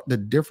that's what the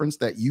difference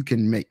that you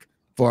can make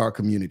for our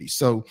community.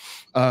 So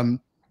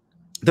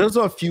those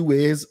are a few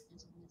ways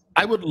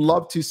I would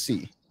love to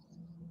see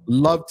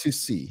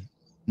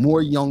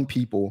more young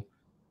people.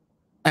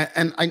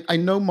 And I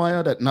know,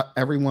 Maya, that not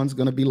everyone's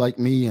going to be like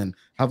me and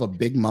have a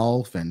big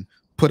mouth and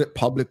put it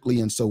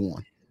publicly and so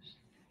on.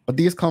 But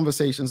these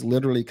conversations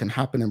literally can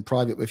happen in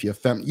private with your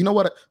family. You know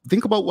what?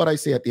 Think about what I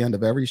say at the end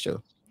of every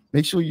show.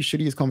 Make sure you share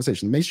these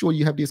conversations. Make sure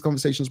you have these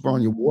conversations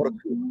around your water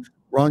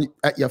cooler,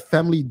 at your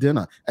family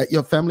dinner, at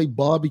your family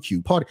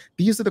barbecue party.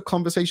 These are the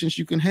conversations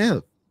you can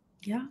have.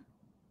 Yeah.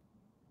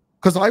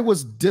 Because I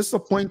was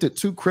disappointed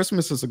 2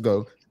 Christmases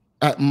ago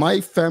at my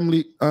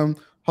family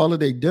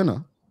holiday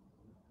dinner.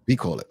 We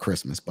call it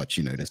Christmas, but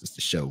you know, this is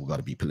the show. We got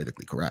to be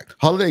politically correct.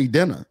 Holiday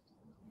dinner.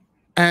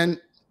 And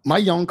my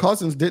young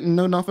cousins didn't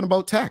know nothing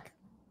about tech.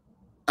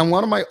 And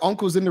one of my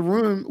uncles in the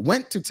room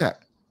went to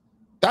tech.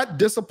 That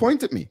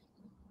disappointed me.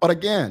 But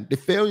again, the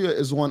failure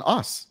is on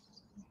us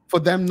for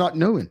them not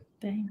knowing.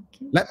 Thank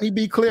you. Let me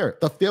be clear.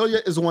 The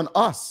failure is on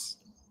us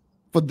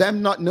for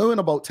them not knowing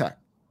about tech.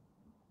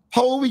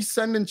 How are we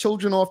sending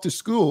children off to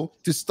school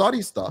to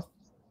study stuff?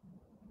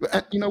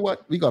 And you know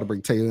what? We got to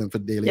bring Taylor in for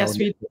daily. Yes,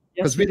 we do.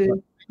 Yes, we do.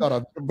 We got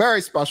a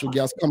very special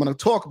guest coming to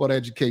talk about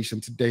education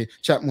today,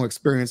 Chatmore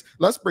Experience.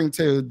 Let's bring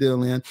Taylor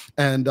Dill in.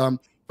 And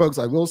folks,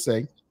 I will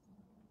say,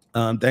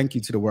 thank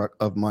you to the work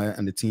of Maya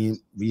and the team.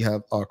 We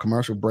have our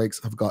commercial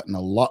breaks have gotten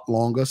a lot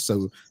longer,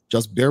 so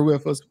just bear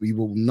with us. We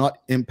will not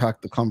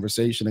impact the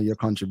conversation and your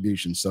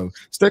contribution. So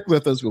stick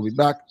with us. We'll be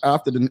back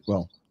after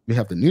we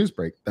have the news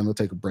break, then we'll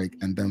take a break,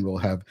 and then we'll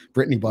have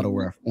Brittani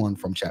Butterworth on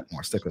from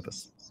Chatmore. Stick with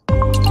us.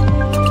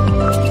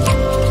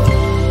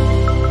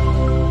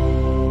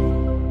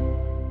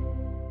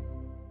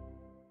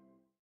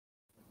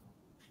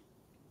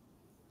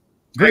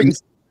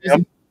 Greetings.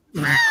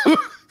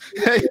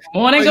 Hey,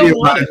 morning, good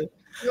morning.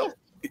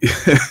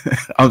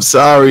 I'm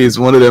sorry, it's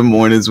one of them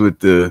mornings with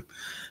the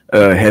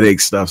headache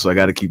stuff, so I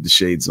got to keep the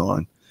shades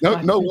on.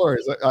 No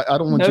worries. I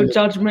don't want no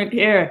judgment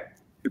here.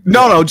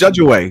 No, judge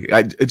away.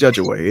 I judge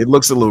away. It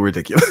looks a little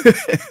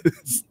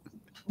ridiculous.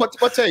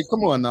 but hey,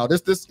 come on now.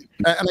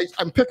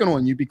 I'm picking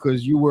on you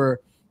because you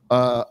were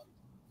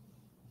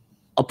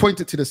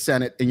appointed to the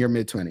Senate in your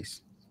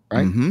mid-20s,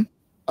 right?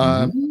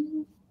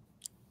 Mm-hmm.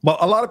 But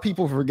a lot of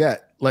people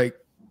forget, like,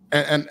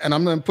 and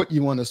I'm going to put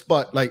you on the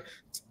spot, like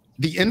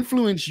the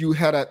influence you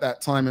had at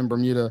that time in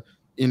Bermuda,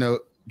 you know,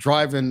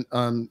 driving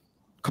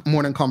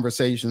morning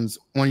conversations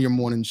on your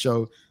morning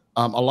show.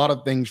 A lot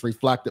of things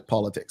reflected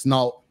politics.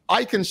 Now,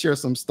 I can share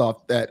some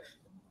stuff that,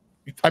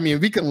 I mean,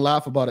 we can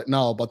laugh about it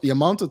now, but the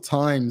amount of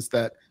times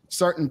that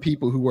certain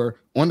people who were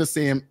on the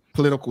same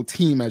political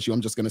team as you.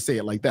 I'm just going to say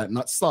it like that,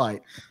 not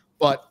side,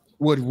 but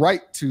would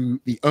write to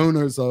the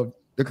owners of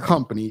the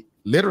company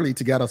literally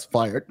to get us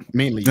fired,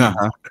 mainly. Yeah.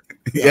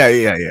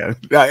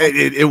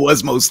 It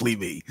was mostly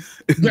me.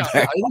 Yeah,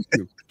 it was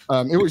you.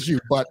 It was you,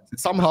 but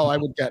somehow I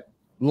would get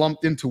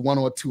lumped into one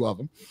or two of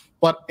them.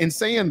 But in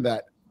saying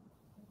that,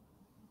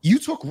 you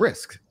took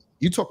risk.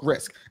 You took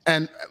risk.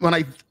 And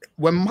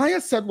when Maya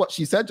said what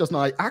she said just now,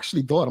 I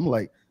actually thought, I'm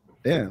like,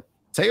 damn,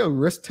 Teo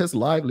risked his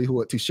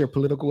livelihood to share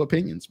political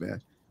opinions,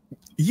 man.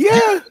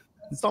 Yeah.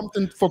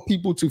 Something for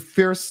people to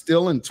fear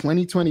still in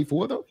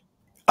 2024, though?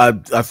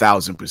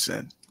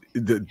 1,000%.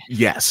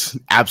 Yes,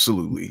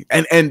 absolutely.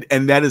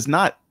 And that is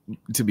not,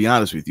 to be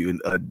honest with you,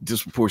 a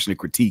disproportionate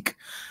critique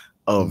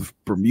of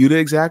Bermuda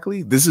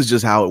exactly. This is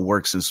just how it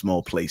works in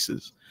small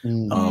places.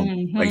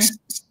 Like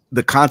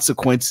the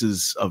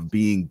consequences of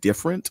being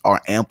different are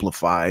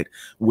amplified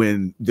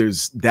when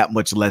there's that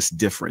much less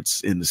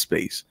difference in the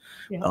space.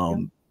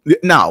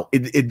 Now,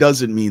 it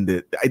doesn't mean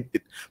that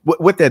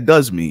what that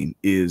does mean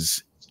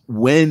is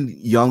when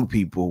young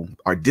people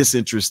are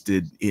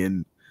disinterested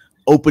in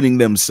opening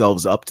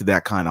themselves up to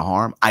that kind of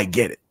harm, I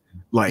get it.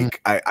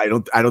 Like I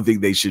don't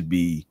think they should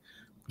be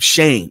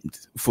shamed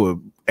for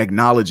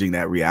acknowledging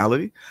that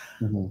reality.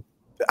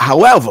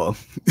 However,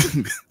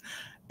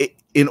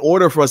 in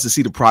order for us to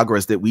see the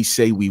progress that we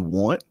say we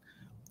want,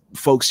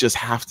 folks just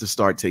have to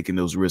start taking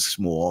those risks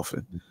more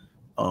often,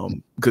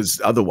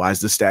 because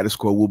otherwise the status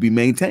quo will be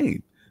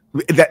maintained.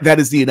 That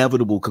is the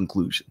inevitable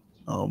conclusion.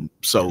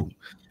 So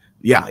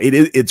yeah,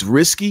 it's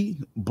risky,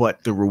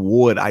 but the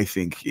reward, I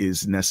think,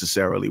 is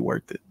necessarily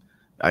worth it.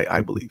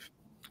 I believe.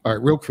 All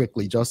right, real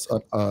quickly, just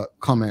a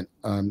comment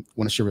I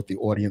want to share with the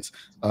audience.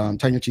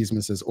 Tanya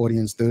Cheeseman says,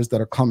 audience, those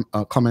that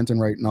are commenting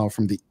right now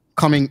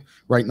coming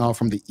right now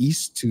from the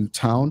east to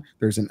town,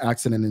 there's an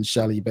accident in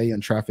Shelley Bay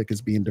and traffic is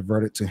being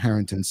diverted to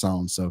Harrington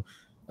Sound. So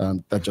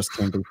that just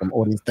came through from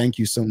audience. Thank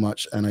you so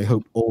much. And I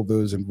hope all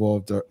those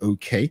involved are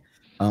okay.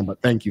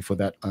 But thank you for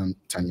that,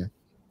 Tanya.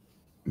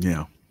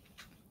 Yeah.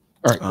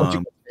 All right, what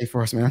you say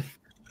for us, man?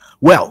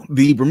 Well,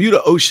 the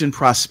Bermuda Ocean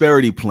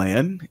Prosperity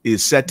Plan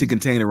is set to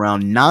contain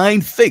around 9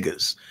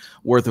 figures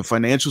worth of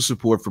financial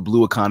support for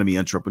blue economy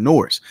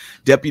entrepreneurs.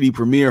 Deputy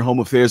Premier, Home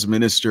Affairs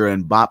Minister,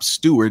 and BOP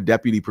Steward,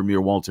 Deputy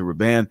Premier Walter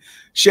Raban,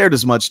 shared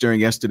as much during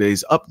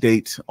yesterday's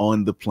update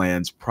on the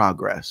plan's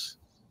progress.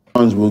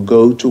 Funds will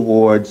go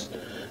towards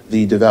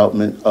the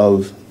development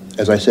of,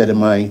 as I said in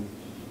my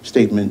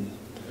statement,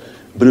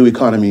 blue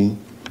economy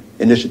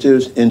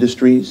initiatives,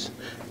 industries,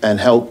 and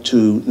help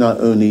to not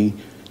only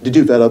to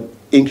develop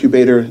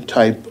incubator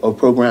type of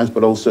programs,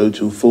 but also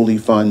to fully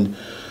fund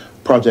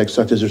projects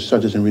such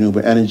as in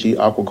renewable energy,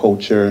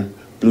 aquaculture,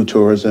 blue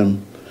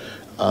tourism,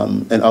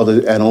 and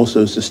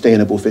also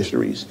sustainable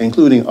fisheries,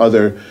 including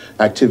other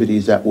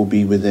activities that will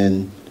be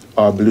within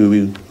our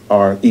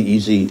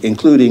EEZ,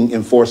 including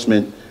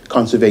enforcement,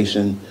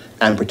 conservation,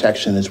 and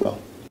protection as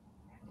well.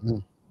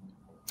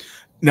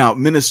 Now,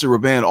 Minister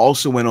Raban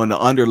also went on to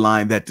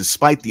underline that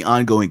despite the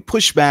ongoing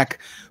pushback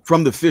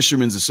from the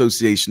Fishermen's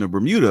Association of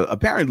Bermuda,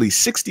 apparently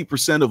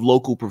 60% of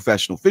local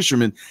professional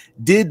fishermen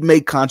did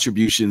make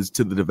contributions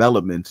to the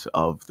development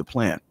of the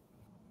plan.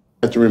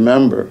 You have to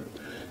remember,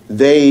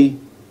 they,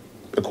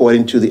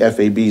 according to the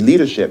FAB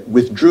leadership,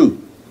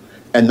 withdrew,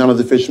 and none of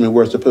the fishermen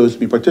were supposed to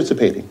be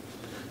participating.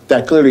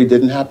 That clearly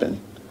didn't happen.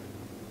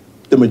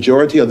 The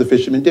majority of the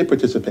fishermen did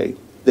participate.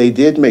 They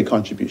did make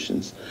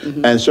contributions.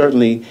 And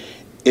certainly,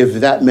 if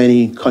that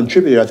many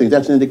contributed, I think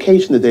that's an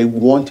indication that they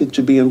wanted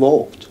to be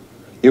involved,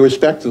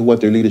 irrespective of what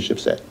their leadership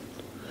said.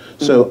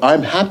 So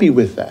I'm happy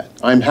with that.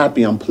 I'm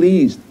happy, I'm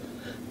pleased,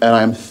 and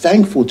I'm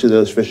thankful to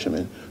those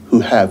fishermen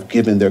who have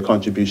given their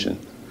contribution,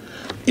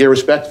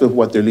 irrespective of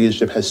what their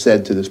leadership has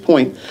said to this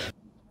point.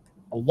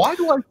 Why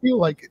do I feel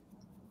like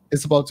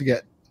it's about to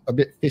get a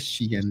bit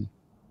fishy and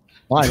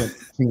violent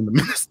between the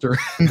minister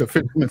and the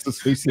Fishermen's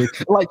Association?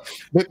 Like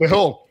the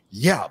whole,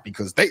 yeah,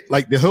 because they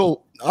like the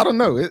whole, I don't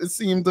know, it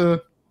seemed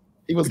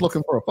he was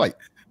looking for a fight.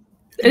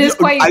 It is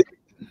quite.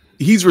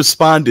 He's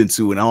responding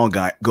to an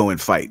ongoing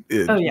fight.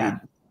 Oh yeah.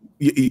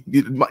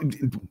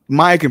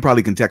 Maya can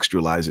probably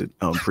contextualize it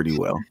pretty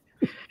well.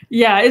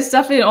 Yeah, it's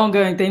definitely an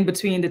ongoing thing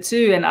between the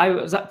two. And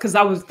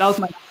that was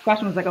my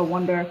question, was like, I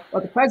wonder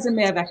what the president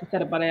may have actually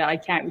said about it. I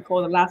can't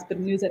recall the last bit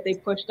of news that they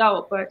pushed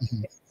out, but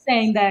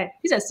saying that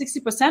he said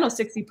 60% or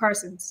 60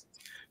 persons.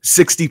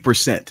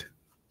 60%.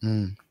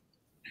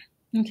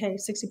 Okay,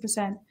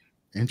 60%.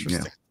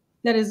 Interesting. Yeah.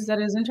 That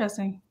is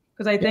interesting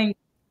because I think.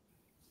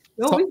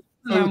 So,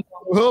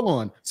 hold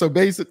on. So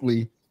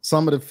basically,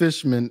 some of the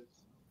fishermen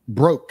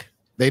broke.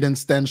 They didn't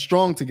stand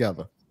strong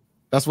together.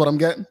 That's what I'm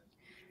getting.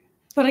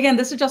 But again,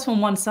 this is just from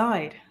one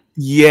side.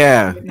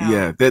 Yeah,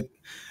 yeah. That,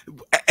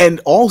 and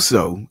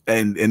also,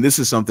 and this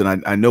is something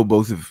I know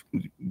both of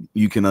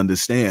you can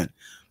understand.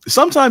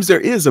 Sometimes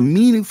there is a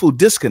meaningful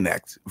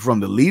disconnect from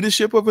the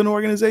leadership of an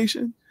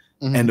organization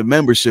and the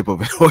membership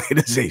of an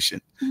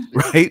organization,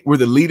 right? Where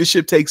the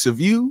leadership takes a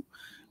view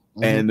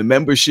and the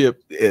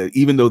membership,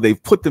 even though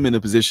they've put them in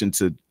a position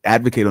to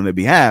advocate on their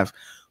behalf,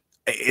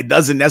 it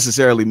doesn't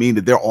necessarily mean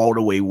that they're all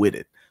the way with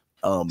it.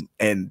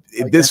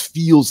 This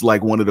feels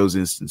like one of those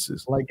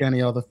instances. Like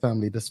any other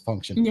family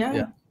dysfunction.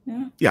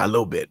 Yeah, a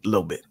little bit.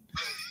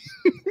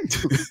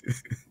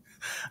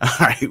 All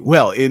right.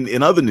 Well,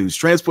 in other news,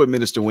 Transport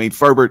Minister Wayne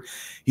Furbert,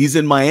 he's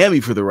in Miami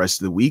for the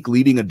rest of the week,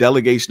 leading a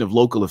delegation of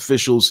local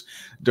officials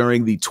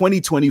during the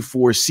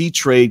 2024 Sea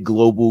Trade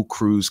Global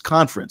Cruise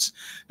Conference.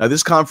 Now,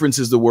 this conference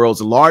is the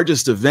world's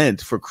largest event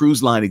for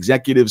cruise line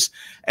executives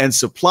and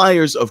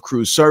suppliers of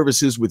cruise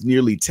services, with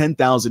nearly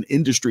 10,000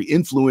 industry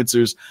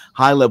influencers,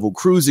 high-level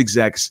cruise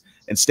execs,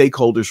 and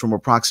stakeholders from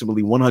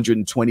approximately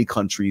 120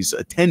 countries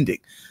attending.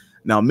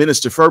 Now,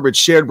 Minister Furbert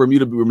shared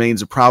Bermuda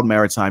remains a proud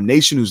maritime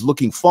nation who's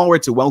looking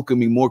forward to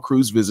welcoming more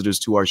cruise visitors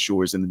to our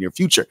shores in the near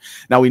future.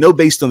 Now, we know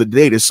based on the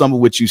data, some of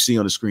which you see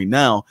on the screen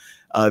now,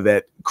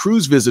 that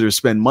cruise visitors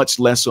spend much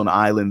less on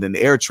island than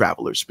air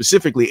travelers.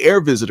 Specifically, air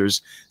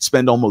visitors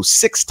spend almost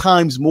 6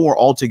 times more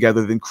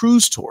altogether than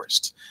cruise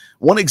tourists.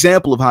 One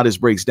example of how this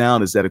breaks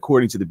down is that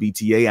according to the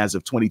BTA, as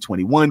of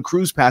 2021,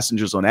 cruise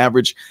passengers on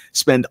average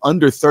spend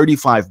under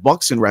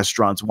 $35 in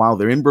restaurants while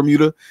they're in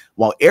Bermuda,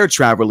 while air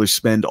travelers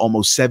spend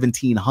almost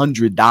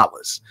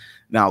 $1,700.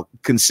 Now,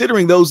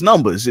 considering those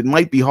numbers, it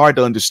might be hard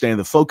to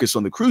understand the focus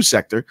on the cruise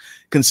sector,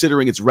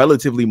 considering its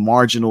relatively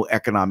marginal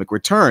economic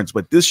returns.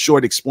 But this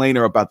short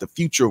explainer about the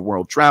future of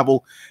world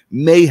travel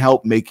may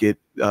help make it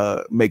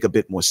make a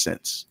bit more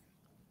sense.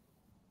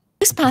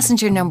 Cruise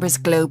passenger numbers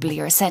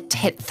globally are set to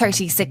hit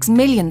 36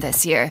 million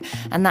this year,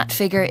 and that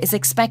figure is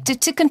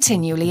expected to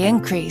continually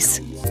increase.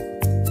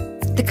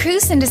 The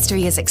cruise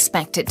industry is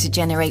expected to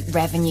generate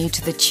revenue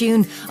to the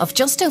tune of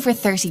just over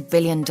 $30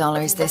 billion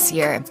this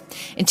year.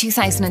 In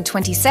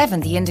 2027,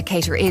 the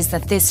indicator is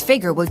that this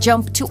figure will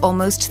jump to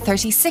almost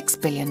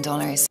 $36 billion.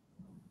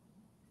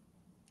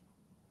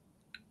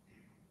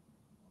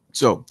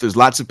 So there's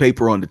lots of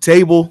paper on the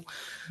table,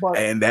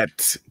 and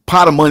that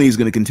pot of money is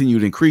going to continue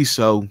to increase.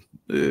 So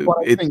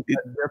I think the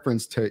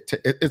reference to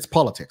it's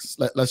politics.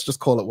 Let's just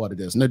call it what it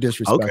is. No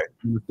disrespect. Okay.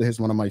 Here's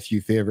one of my few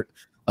favorite.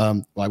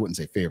 Well, I wouldn't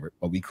say favorite,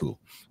 but we cool.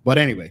 But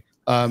anyway,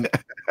 I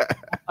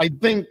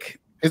think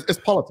it's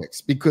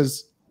politics,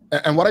 because,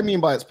 and what I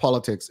mean by it's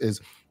politics is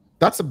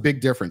that's a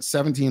big difference.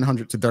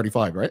 1,700 to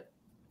 35, right?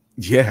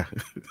 Yeah.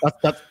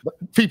 That's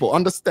people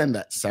understand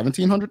that.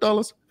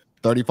 $1,700,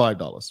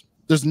 $35.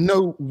 There's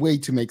no way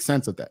to make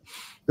sense of that.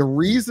 The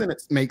reason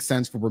it makes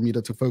sense for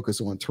Bermuda to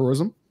focus on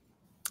tourism,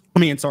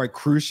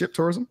 cruise ship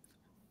tourism,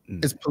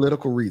 is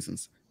political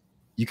reasons.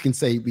 You can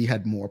say we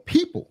had more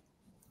people.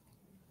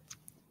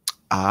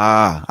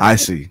 Ah, I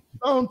see.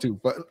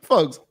 But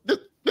folks,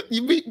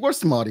 we're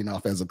smart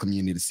enough as a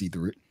community to see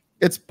through it.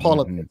 It's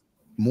politics.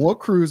 More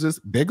cruises,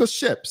 bigger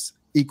ships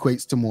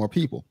equates to more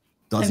people.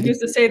 And who's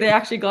to say they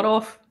actually got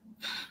off?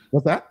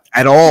 What's that?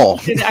 At all.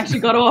 They actually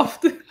got off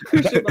the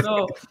cruise ship at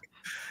all.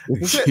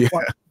 Yeah.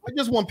 I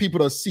just want people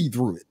to see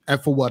through it and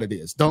for what it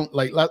is. Don't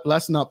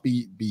let's not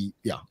be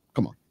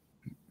come on.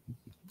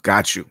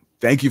 Got you.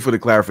 Thank you for the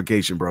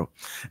clarification, bro.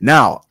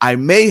 Now, I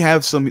may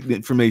have some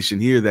information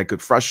here that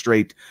could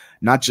frustrate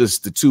not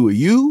just the two of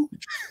you,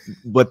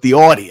 but the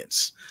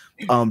audience,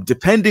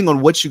 depending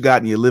on what you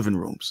got in your living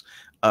rooms.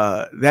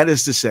 That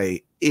is to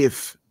say,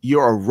 if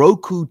you're a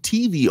Roku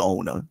TV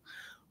owner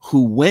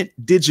who went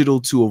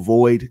digital to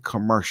avoid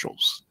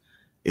commercials,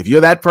 if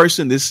you're that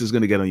person, this is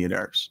going to get on your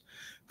nerves.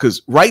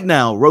 Because right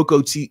now,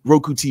 Roku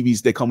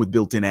TVs, they come with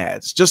built-in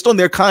ads just on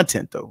their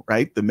content, though,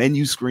 right? The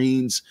menu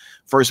screens,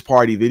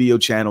 first-party video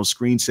channels,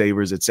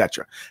 screensavers,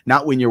 etc.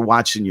 Not when you're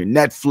watching your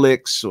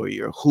Netflix or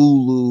your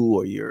Hulu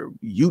or your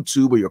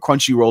YouTube or your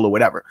Crunchyroll or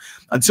whatever.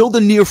 Until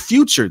the near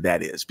future,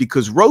 that is,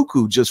 because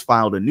Roku just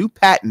filed a new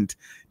patent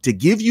to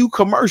give you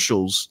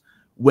commercials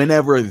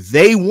whenever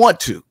they want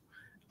to.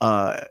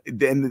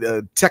 Then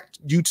the tech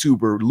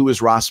YouTuber Louis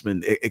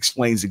Rossman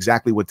explains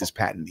exactly what this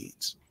patent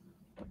means.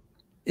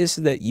 Is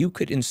that you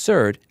could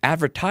insert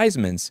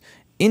advertisements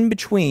in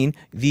between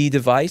the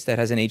device that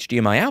has an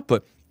HDMI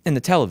output and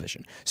the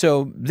television.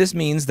 So this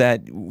means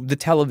that the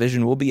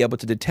television will be able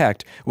to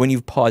detect when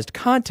you've paused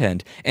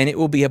content, and it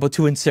will be able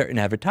to insert an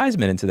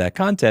advertisement into that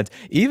content,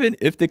 even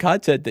if the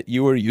content that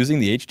you were using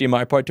the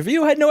HDMI part to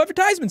view had no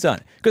advertisements on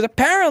it. Because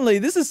apparently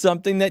this is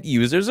something that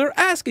users are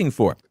asking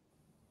for.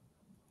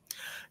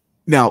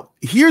 Now,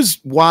 here's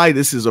why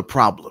this is a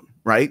problem,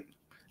 right?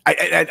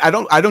 I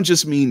don't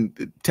just mean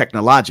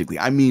technologically.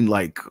 I mean,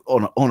 like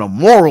on a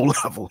moral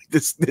level.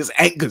 This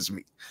angers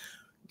me.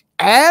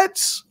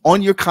 Ads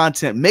on your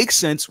content make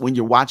sense when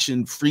you're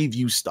watching free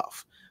view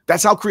stuff.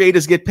 That's how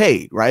creators get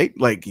paid, right?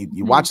 Like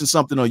you're watching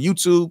something on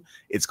YouTube,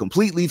 it's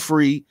completely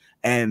free,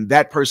 and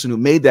that person who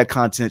made that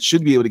content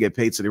should be able to get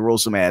paid, so they roll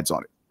some ads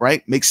on it,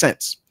 right? Makes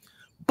sense.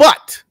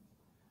 But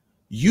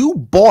you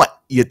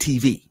bought your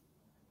TV.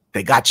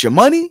 They got your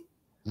money.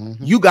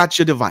 You got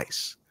your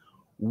device.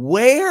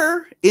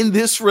 Where in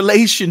this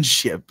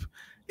relationship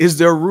is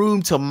there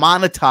room to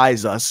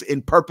monetize us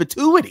in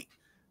perpetuity?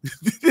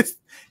 This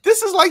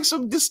is like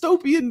some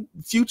dystopian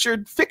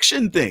future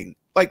fiction thing.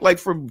 like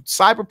from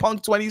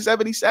Cyberpunk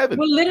 2077.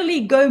 We're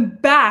literally going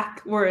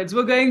backwards.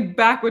 We're going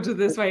backwards with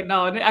this right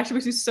now, and it actually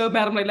makes me so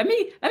mad. I'm like, let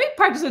me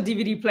practice a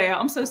DVD player.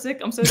 I'm so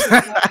sick. I'm so sick.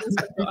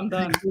 I'm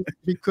done.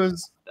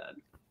 Because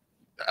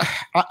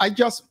I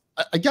guess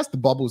the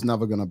bubble's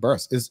never gonna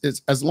burst.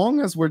 It's as long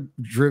as we're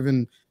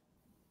driven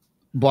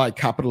by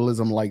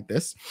capitalism like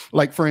this.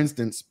 Like, for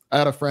instance, I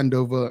had a friend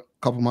over a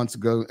couple months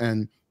ago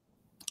and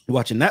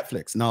watching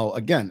Netflix. Now,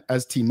 again,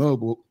 as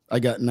T-Mobile, I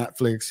got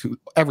Netflix,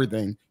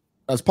 everything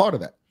as part of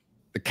that.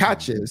 The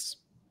catch is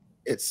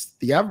it's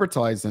the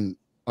advertising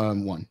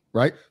one,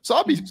 right? So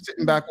I'll be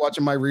sitting back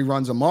watching my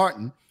reruns of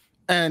Martin,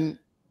 and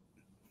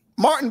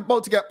Martin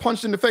about to get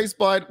punched in the face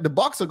by the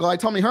boxer guy,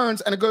 Tommy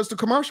Hearns, and it goes to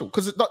commercial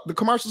because the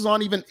commercials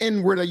aren't even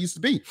in where they used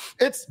to be.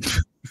 It's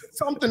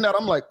something that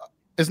I'm like,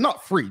 it's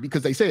not free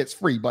because they say it's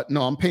free, but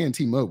no, I'm paying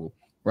T-Mobile,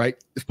 right?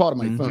 It's part of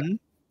my phone.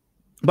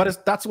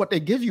 But that's what they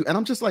give you. And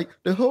I'm just like,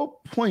 the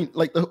whole point,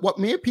 like what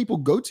made people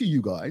go to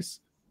you guys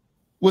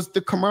was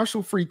the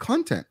commercial-free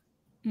content.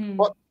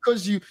 But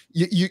because you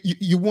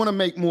want to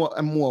make more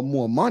and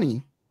more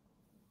money,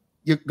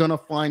 you're gonna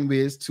find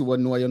ways to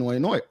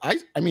annoy.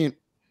 I mean,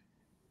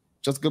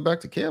 just go back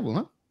to cable,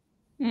 huh?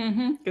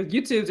 Because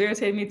YouTube's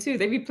irritating me too.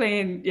 They be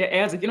playing your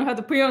ads. If you don't have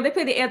the pre-on, they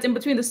play the ads in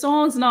between the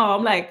songs. No,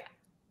 I'm like,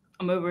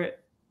 I'm over it.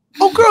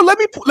 Oh, girl, let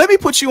me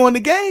put you on the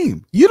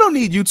game. You don't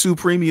need YouTube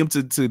Premium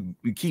to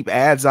keep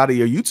ads out of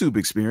your YouTube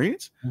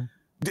experience.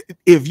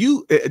 If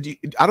you,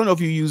 I don't know if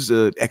you use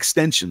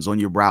extensions on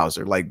your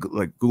browser, like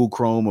Google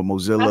Chrome or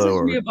Mozilla.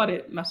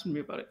 Message me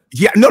about it.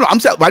 Yeah, no, I'm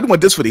telling. I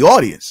want this for the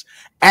audience.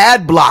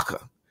 Ad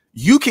blocker.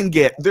 You can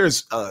get.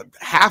 There's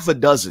half a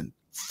dozen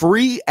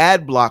free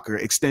ad blocker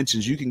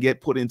extensions you can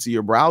get put into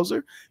your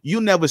browser. You'll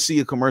never see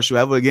a commercial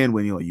ever again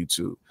when you're on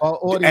YouTube.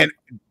 And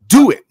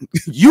do it.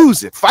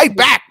 Use it. Fight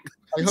back.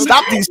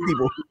 Stop these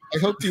people. I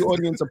hope the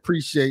audience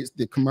appreciates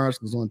the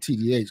commercials on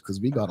TDH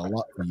because we got a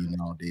lot for you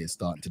nowadays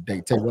starting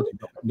today. Tell you what, you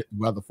got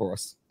weather for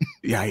us.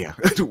 Yeah.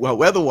 Well,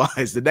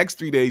 weather-wise, the next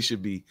 3 days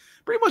should be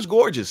pretty much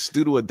gorgeous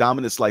due to a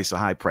dominant slice of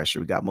high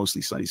pressure. We got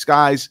mostly sunny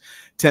skies,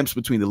 temps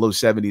between the low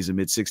 70s and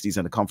mid 60s,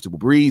 and a comfortable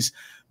breeze.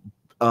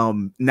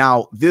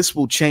 Now, this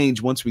will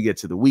change once we get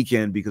to the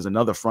weekend because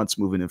another front's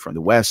moving in from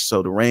the west,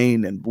 so the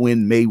rain and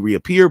wind may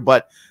reappear.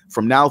 But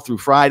from now through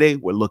Friday,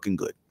 we're looking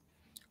good.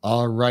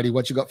 All righty,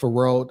 what you got for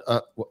world?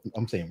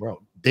 I'm saying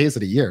world days of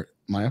the year,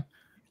 Maya.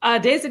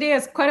 Days of the year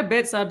is quite a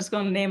bit, so I'm just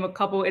going to name a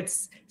couple.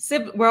 It's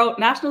World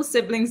National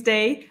Siblings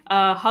Day,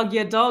 Hug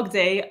Your Dog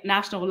Day,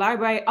 National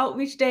Library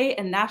Outreach Day,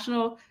 and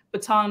National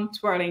Baton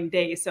Twirling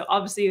Day. So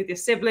obviously with your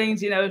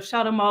siblings,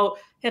 shout them out,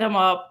 hit them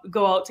up,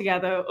 go out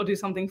together or do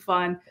something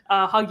fun.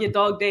 Hug Your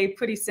Dog Day,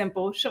 pretty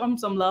simple. Show them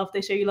some love.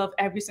 They show you love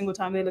every single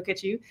time they look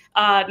at you.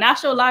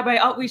 National Library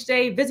Outreach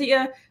Day, visit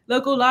your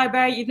local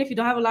library. Even if you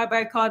don't have a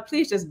library card,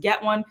 please just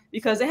get one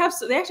because they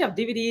actually have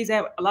DVDs. They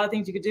have a lot of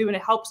things you could do, and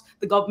it helps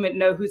the government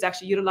know who's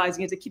actually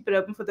utilizing it to keep it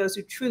open for those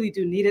who truly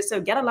do need it.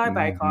 So get a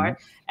library card.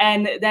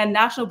 And then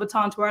National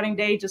Baton Twirling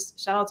Day, just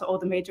shout out to all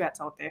the majorettes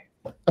out there.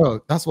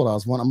 Oh, that's what I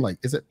was wondering. I'm like,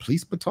 is it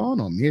police baton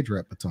or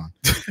majorette baton?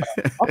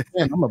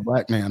 I'm a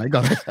black man. I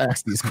gotta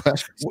ask these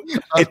questions.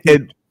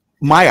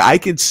 Maya, I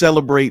could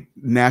celebrate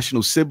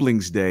National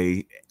Siblings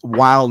Day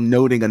while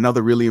noting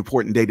another really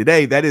important day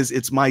today. That is,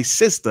 it's my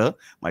sister,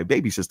 my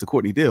baby sister,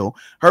 Courtney Dill,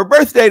 her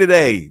birthday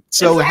today.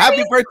 So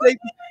happy birthday.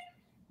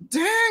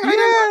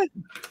 Dang,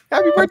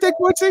 happy birthday,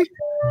 Courtney.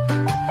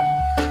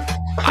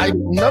 I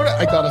know that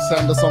I gotta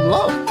send her some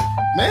love.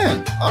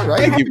 Man, all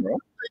right. Thank you, bro.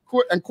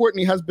 And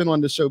Courtney has been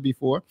on the show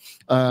before.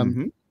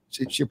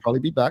 She'll probably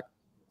be back.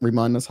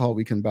 Remind us how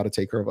we can better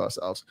take care of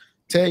ourselves.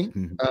 Tay,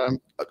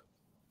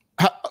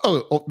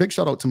 big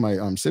shout out to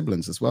my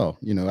siblings as well.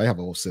 I have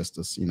all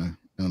sisters,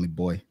 only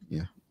boy.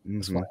 Yeah,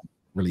 that's why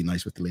really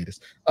nice with the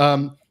latest.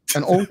 And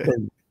also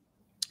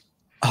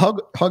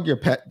hug your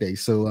pet day.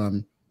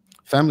 So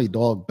family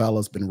dog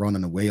Bella's been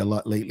running away a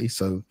lot lately.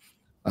 So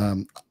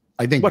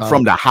I think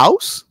from the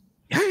house?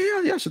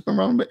 Yeah, she's been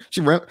running away.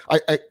 She ran.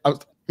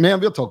 Man,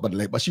 we'll talk about it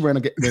later, but she ran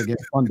again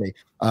Sunday.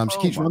 She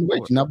keeps running away.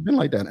 She's never been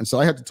like that. And so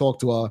I had to talk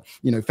to our,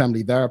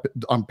 family therapist,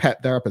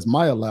 pet therapist,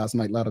 Maya, last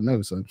night, let her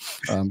know. So,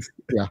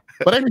 yeah.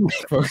 But anyway,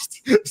 folks,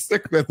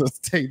 stick with us.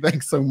 Tay,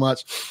 thanks so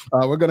much.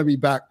 We're going to be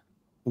back.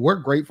 We're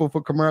grateful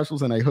for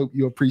commercials, and I hope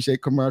you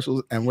appreciate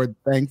commercials. And we're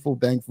thankful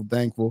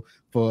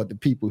for the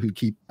people who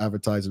keep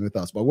advertising with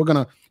us. But we're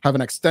going to have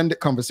an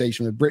extended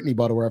conversation with Brittani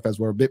Butterworth as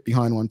we're a bit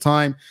behind on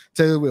time.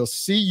 Tay, we'll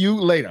see you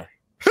later.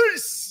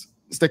 Peace.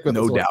 Stick with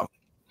us. No doubt.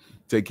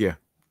 Take care.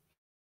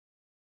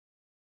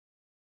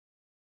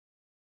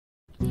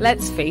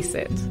 Let's face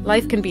it,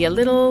 life can be a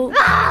little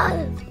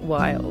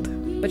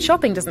wild, but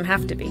shopping doesn't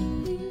have to be.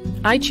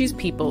 I choose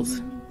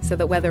People's, so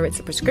that whether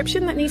it's a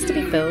prescription that needs to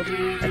be filled,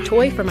 a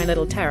toy for my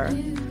little terror,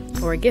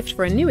 or a gift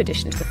for a new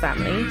addition to the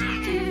family,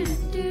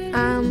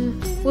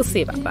 we'll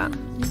see about that.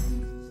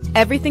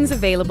 Everything's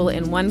available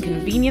in one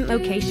convenient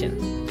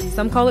location.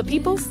 Some call it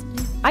People's,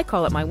 I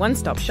call it my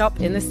one-stop shop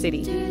in the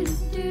city.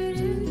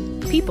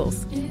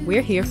 People's,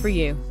 we're here for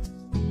you.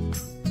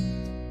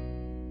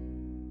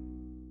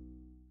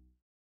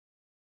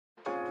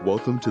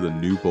 Welcome to the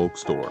new bulk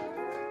store,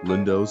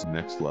 Lindo's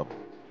Next Level.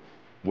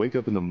 Wake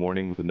up in the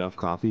morning with enough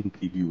coffee to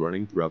keep you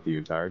running throughout the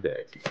entire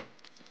day.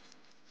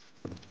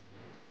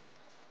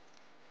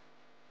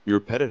 Your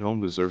pet at home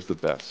deserves the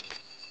best.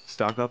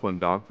 Stock up on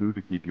dog food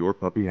to keep your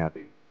puppy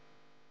happy.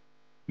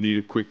 Need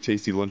a quick,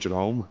 tasty lunch at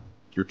home?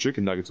 Your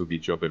chicken nuggets will be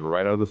jumping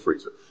right out of the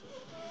freezer.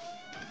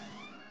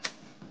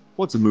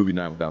 What's a movie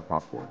night without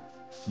popcorn?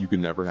 You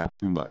can never have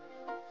too much.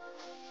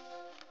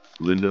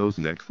 Lindo's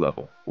Next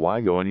Level.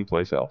 Why go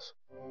anyplace else?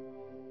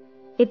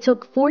 It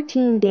took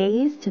 14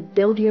 days to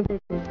build your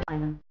business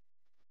plan.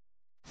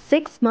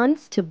 6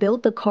 months to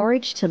build the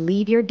courage to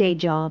leave your day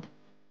job.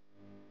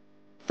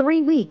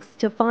 3 weeks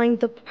to find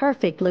the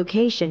perfect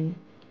location.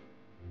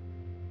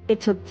 It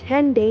took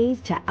 10 days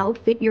to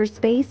outfit your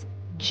space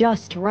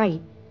just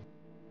right.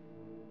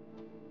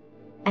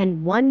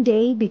 And 1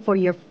 day before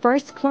your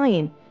first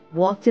client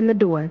walked in the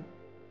door.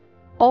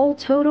 All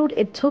totaled,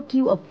 it took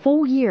you a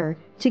full year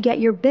to get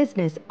your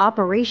business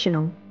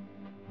operational.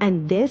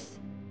 And this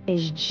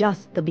is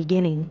just the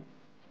beginning.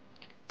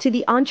 To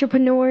the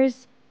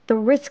entrepreneurs, the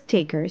risk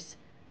takers,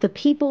 the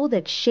people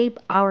that shape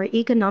our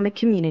economic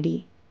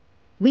community,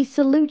 we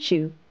salute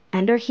you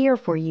and are here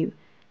for you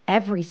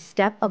every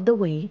step of the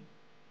way.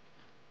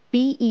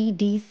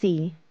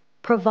 BEDC,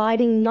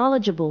 providing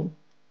knowledgeable,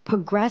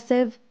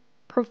 progressive,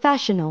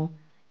 professional,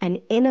 and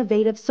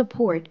innovative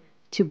support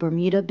to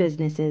Bermuda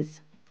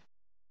businesses.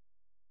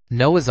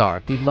 Noah's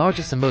Ark, the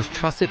largest and most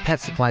trusted pet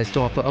supply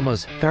store for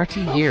almost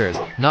 30 years.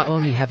 Not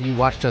only have you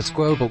watched us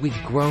grow, but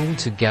we've grown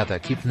together,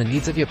 keeping the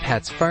needs of your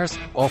pets first,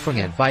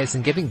 offering advice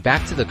and giving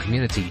back to the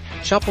community.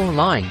 Shop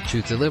online,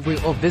 choose delivery,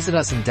 or visit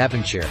us in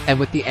Devonshire. And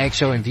with the Egg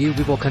Show in view,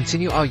 we will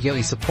continue our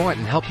yearly support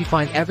and help you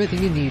find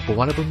everything you need for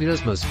one of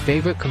Bermuda's most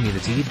favorite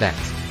community events.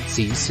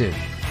 See you soon.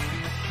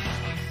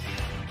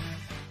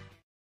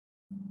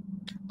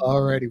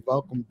 Alrighty,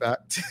 welcome back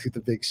to the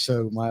big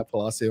show. Maya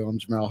Palacio, I'm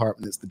Jamal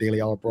Hartman. It's the Daily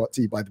Hour brought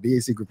to you by the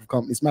BAC Group of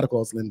Companies, Medical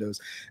House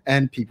Lindos,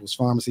 and People's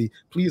Pharmacy.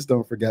 Please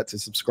don't forget to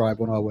subscribe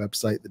on our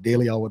website,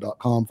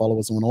 thedailyhour.com. Follow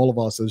us on all of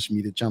our social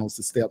media channels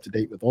to stay up to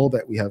date with all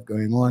that we have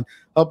going on.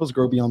 Help us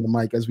grow beyond the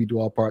mic as we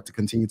do our part to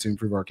continue to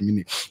improve our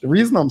community. The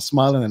reason I'm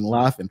smiling and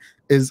laughing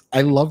is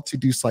I love to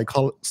do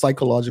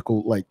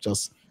psychological, like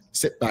just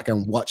sit back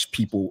and watch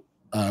people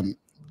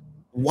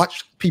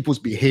watch people's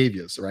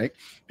behaviors, right?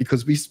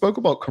 Because we spoke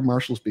about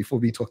commercials before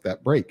we took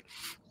that break.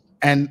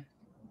 And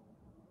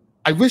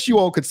I wish you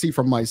all could see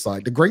from my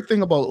side. The great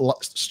thing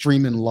about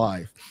streaming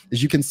live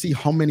is you can see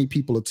how many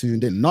people are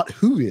tuned in, not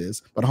who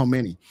is, but how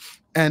many.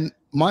 And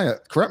Maya,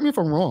 correct me if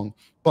I'm wrong,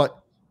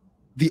 but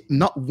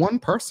not one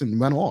person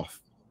went off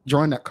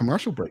during that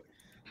commercial break.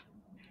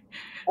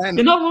 And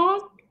you're not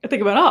wrong. I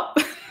think it went up.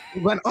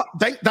 It went up.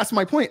 That's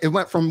my point. It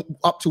went from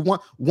up to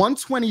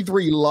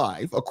 123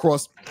 live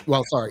across.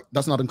 Well, sorry,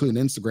 that's not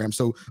including Instagram.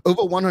 So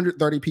over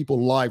 130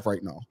 people live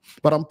right now.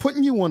 But I'm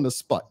putting you on the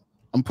spot.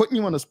 I'm putting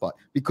you on the spot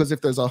because if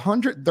there's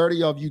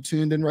 130 of you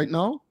tuned in right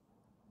now,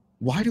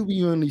 why do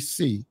we only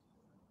see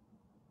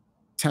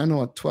 10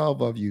 or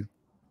 12 of you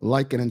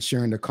liking and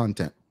sharing the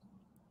content?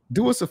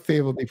 Do us a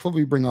favor before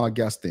we bring our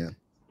guest in.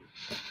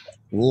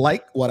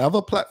 Like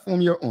whatever platform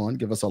you're on,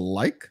 give us a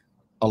like,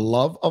 a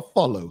love, a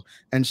follow,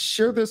 and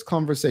share this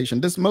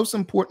conversation, this most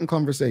important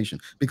conversation.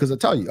 Because I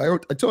tell you,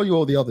 I told you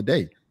all the other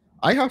day,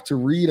 I have to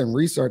read and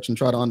research and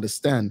try to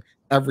understand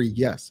every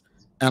yes.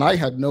 And I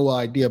had no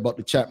idea about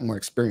the Chatmore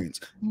experience.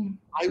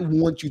 I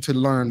want you to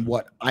learn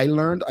what I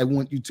learned. I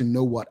want you to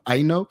know what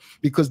I know,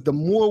 because the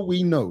more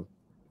we know,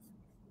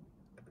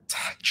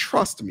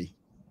 trust me,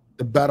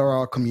 the better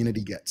our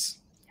community gets.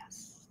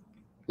 Yes.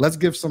 Let's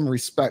give some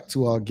respect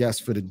to our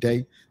guest for the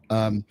day.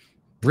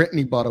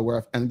 Brittani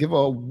Butterworth, and give her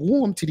a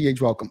warm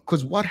TDH welcome.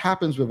 Because what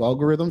happens with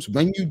algorithms,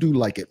 when you do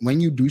like it, when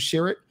you do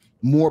share it,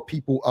 more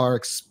people are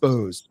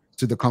exposed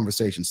to the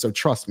conversation. So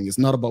trust me, it's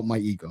not about my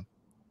ego.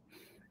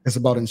 It's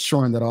about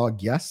ensuring that our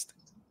guests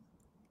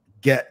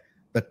get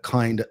the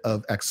kind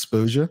of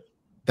exposure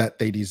that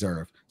they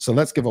deserve. So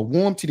let's give a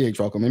warm TDH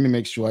welcome. Let me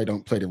make sure I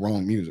don't play the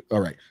wrong music. All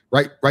right,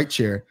 right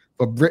chair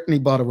for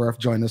Brittani Butterworth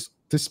join us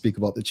to speak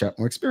about the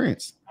Chatmore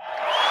experience.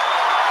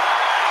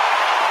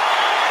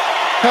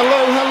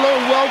 Hello,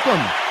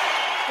 welcome.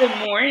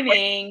 Good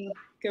morning.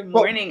 Good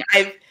morning.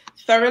 I've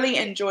thoroughly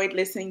enjoyed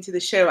listening to the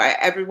show.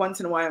 Every once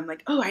in a while, I'm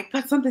like, oh, I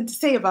got something to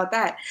say about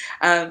that.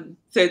 So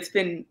it's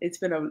been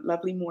a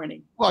lovely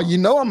morning. Well, you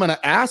know, I'm going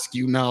to ask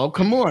you now.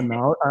 Come on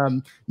now.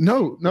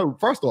 No.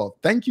 First of all,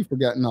 thank you for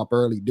getting up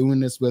early,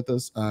 doing this with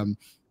us.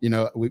 You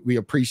know, we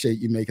appreciate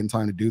you making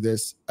time to do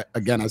this.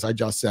 Again, as I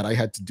just said, I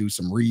had to do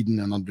some reading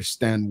and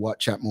understand what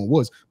Chatmore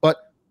was. But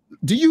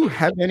do you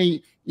have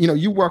any, you know,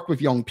 you work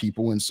with young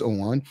people and so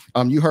on.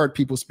 You heard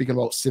people speaking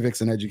about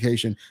civics and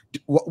education.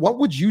 What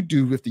would you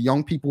do with the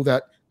young people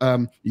that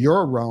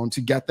you're around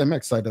to get them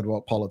excited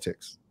about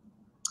politics?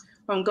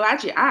 Well, I'm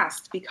glad you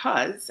asked,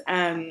 because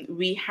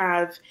we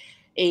have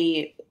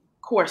a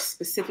course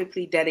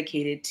specifically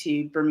dedicated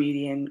to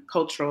Bermudian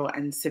cultural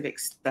and civic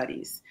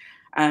studies.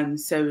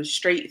 So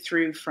straight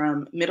through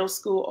from middle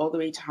school all the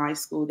way to high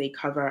school, they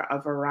cover a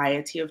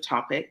variety of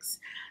topics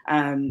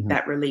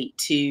that relate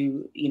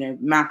to,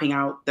 mapping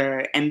out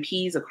their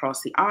MPs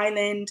across the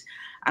island,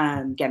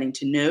 getting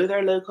to know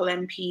their local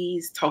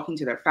MPs, talking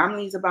to their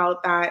families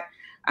about that.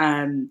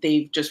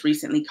 They've just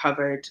recently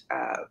covered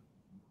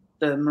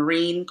the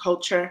marine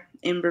culture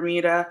in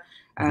Bermuda.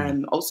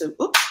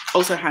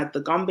 Also had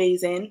the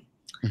Gombeys in.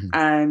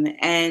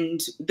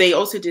 And they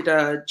also did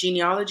a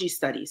genealogy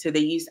study. So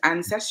they used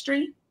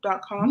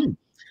Ancestry.com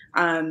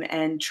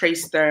and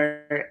traced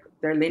their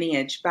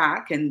lineage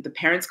back, and the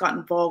parents got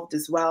involved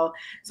as well.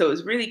 So it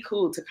was really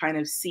cool to kind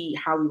of see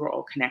how we were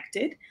all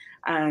connected.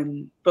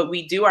 But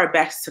we do our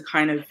best to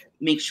kind of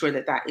make sure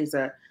that that is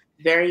a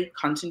very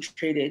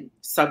concentrated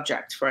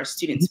subject for our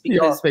students,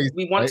 because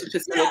we want to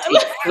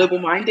facilitate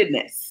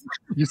global-mindedness.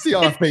 You see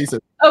our faces.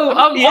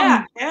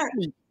 Yeah.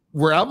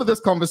 Wherever this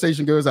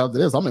conversation goes after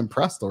this, I'm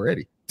impressed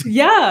already.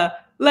 Yeah,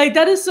 like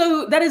that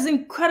is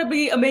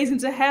incredibly amazing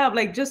to have.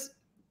 Like just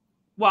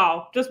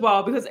wow,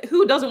 because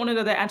who doesn't want to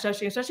know their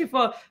ancestry, especially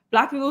for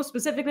Black people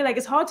specifically? Like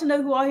it's hard to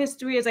know who our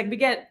history is. Like we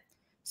get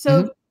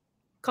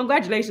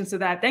congratulations to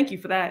that. Thank you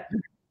for that.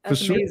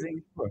 That's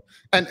amazing.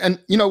 And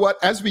you know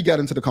what? As we get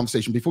into the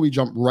conversation, before we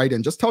jump right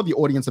in, just tell the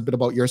audience a bit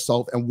about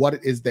yourself and what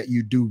it is that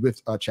you do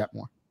with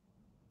Chatmore.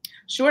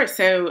 Sure.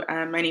 So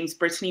my name's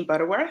Brittani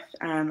Butterworth.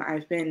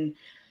 I've been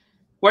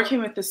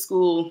working with the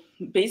school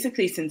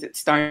basically since it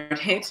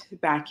started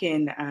back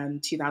in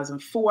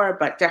 2004,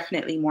 but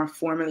definitely more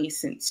formally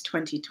since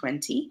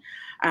 2020.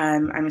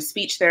 I'm a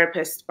speech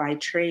therapist by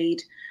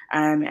trade,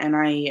 and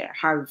I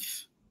have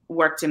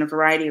worked in a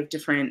variety of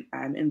different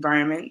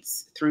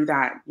environments through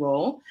that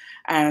role.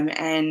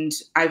 And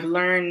I've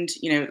learned,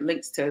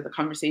 links to the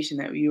conversation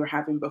that we were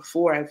having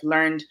before, I've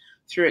learned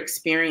through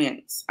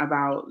experience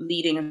about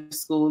leading a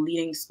school,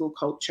 leading school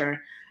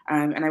culture.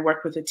 And I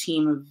work with a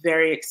team of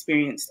very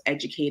experienced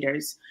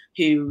educators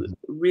who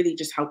really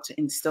just help to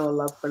instill a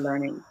love for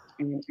learning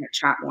at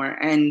Chatmore.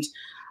 And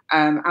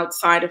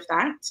outside of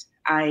that,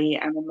 I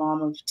am a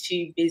mom of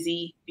 2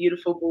 busy,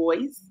 beautiful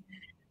boys,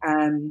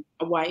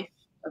 a wife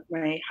of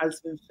my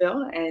husband,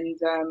 Phil, and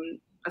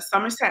a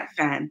Somerset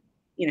fan.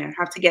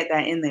 Have to get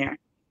that in there.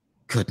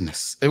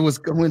 Goodness, it was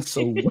going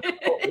so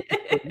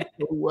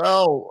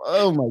well.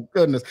 Oh my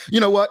goodness. You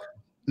know what?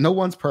 No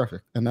one's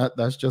perfect, and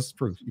that's just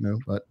proof,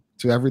 but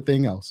to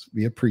everything else,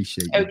 we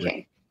appreciate you.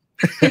 Okay.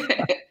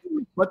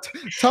 But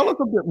tell us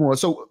a bit more.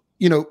 So,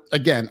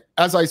 again,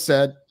 as I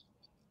said,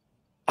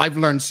 I've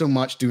learned so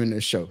much doing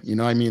this show.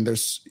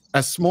 There's,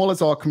 as small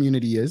as our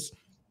community is,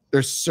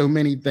 there's so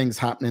many things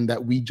happening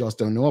that we just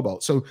don't know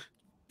about. So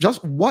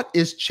just what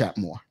is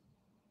Chatmore?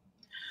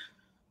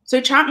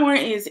 So Chatmore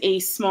is a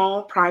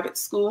small private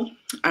school.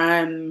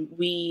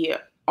 We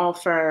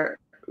offer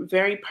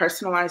very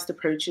personalized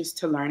approaches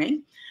to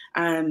learning.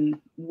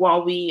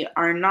 While we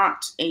are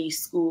not a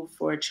school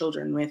for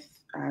children with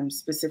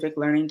specific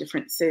learning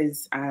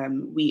differences,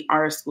 we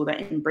are a school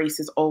that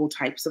embraces all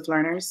types of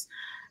learners,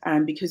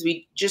 because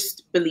we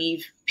just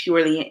believe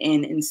purely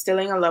in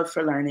instilling a love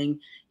for learning,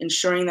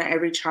 ensuring that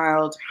every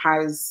child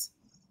has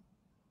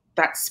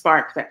that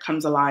spark that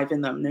comes alive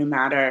in them, no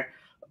matter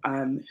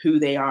who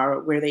they are, or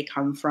where they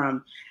come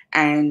from,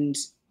 and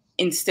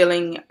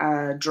instilling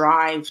a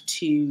drive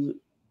to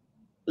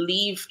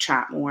leave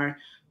Chatmore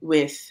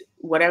with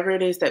whatever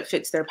it is that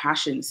fits their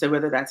passion. So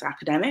whether that's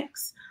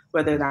academics,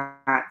 whether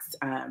that's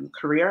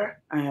career,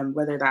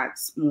 whether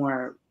that's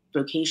more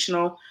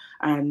vocational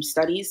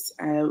studies,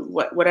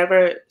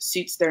 whatever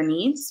suits their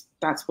needs,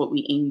 that's what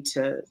we aim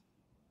to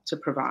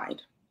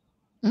provide.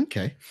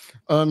 Okay.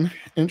 And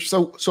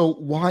so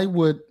why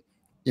would,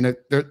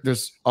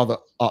 there's other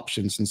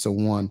options and so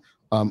on.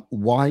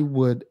 Why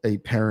would a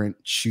parent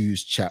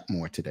choose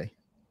Chatmore today?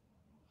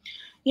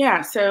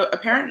 Yeah, so a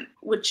parent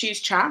would choose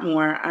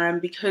Chatmore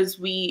because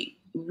we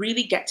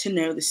really get to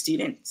know the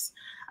students.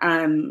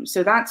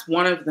 So that's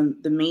one of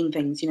the main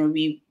things.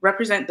 We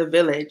represent the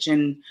village,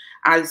 and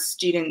as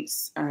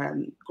students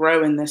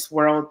grow in this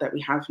world that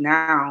we have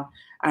now,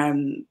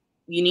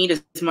 you need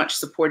as much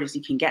support as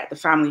you can get. The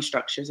family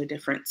structures are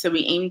different. So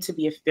we aim to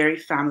be a very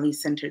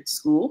family-centered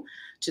school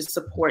to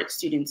support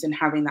students in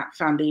having that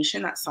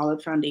foundation, that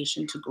solid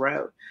foundation to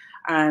grow.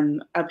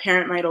 A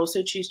parent might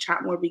also choose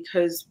Chatmore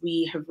because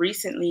we have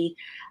recently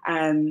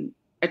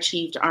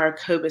achieved our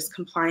COBIS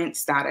compliance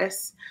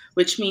status,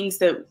 which means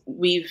that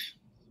we've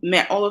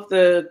met all of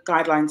the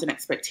guidelines and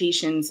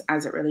expectations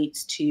as it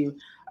relates to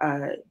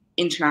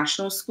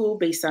international school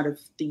based out of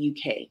the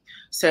UK.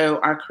 So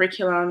our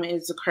curriculum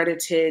is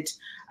accredited.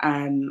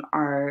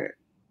 Our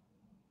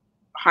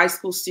high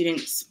school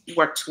students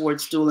work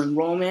towards dual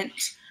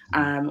enrollment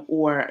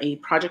or a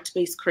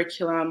project-based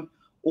curriculum,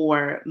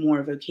 or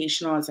more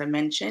vocational, as I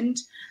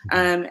mentioned.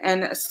 And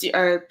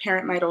a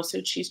parent might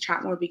also choose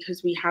Chatmore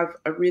because we have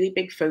a really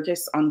big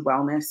focus on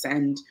wellness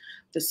and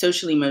the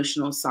social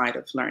emotional side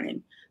of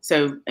learning.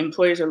 So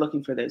employers are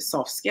looking for those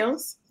soft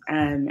skills,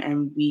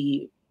 and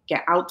we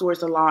get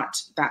outdoors a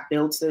lot. That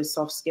builds those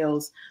soft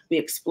skills. We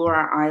explore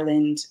our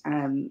island.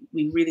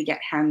 We really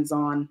get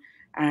hands-on,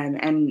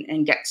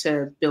 and get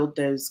to build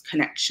those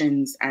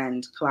connections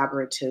and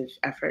collaborative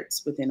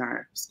efforts within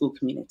our school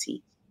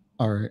community.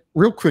 All right.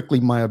 Real quickly,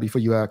 Maya,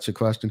 before you ask your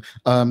question,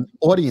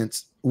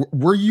 audience,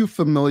 were you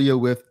familiar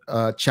with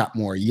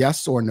Chatmore?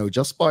 Yes or no?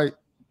 Just by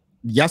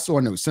yes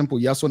or no, simple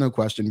yes or no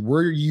question.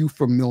 Were you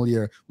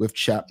familiar with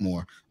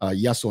Chatmore?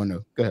 Yes or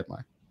no? Go ahead,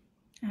 Maya.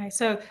 All right.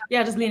 So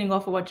yeah, just leaning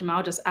off of what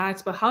Jamal just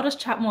asked, but how does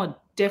Chatmore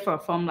differ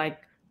from like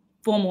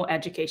formal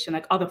education,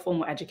 like other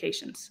formal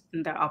educations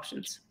and their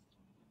options?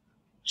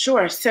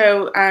 Sure.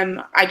 So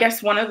I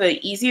guess one of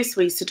the easiest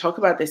ways to talk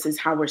about this is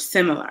how we're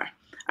similar,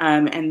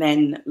 and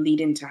then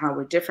lead into how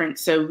we're different.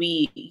 So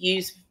we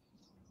use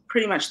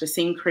pretty much the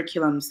same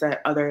curriculums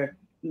that other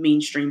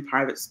mainstream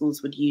private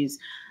schools would use.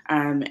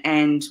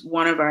 And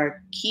one of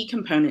our key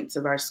components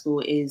of our school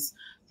is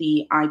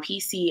the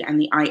IPC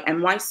and the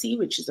IMYC,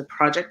 which is a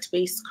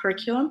project-based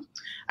curriculum.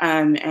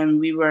 And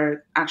we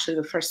were actually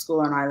the first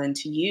school on island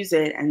to use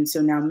it. And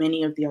so now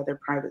many of the other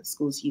private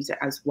schools use it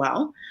as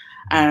well.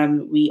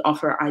 We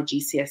offer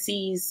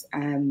IGCSEs,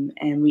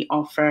 and we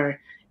offer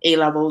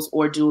A-levels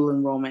or dual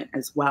enrollment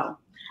as well.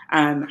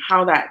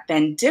 How that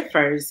then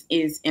differs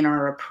is in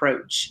our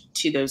approach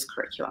to those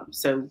curriculums.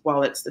 So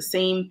while it's the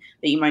same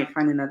that you might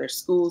find in other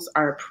schools,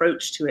 our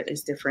approach to it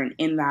is different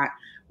in that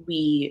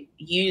we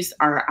use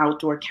our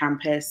outdoor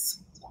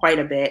campus quite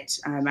a bit.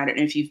 I don't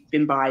know if you've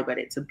been by, but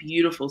it's a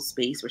beautiful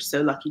space. We're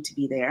so lucky to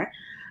be there.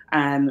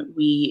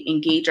 We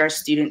engage our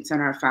students and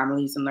our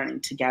families in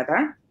learning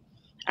together.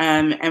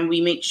 And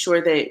we make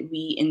sure that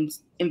we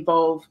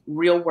involve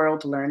real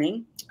world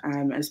learning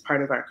as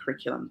part of our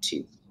curriculum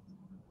too.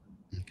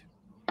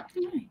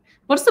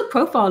 What does the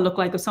profile look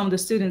like of some of the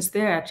students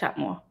there at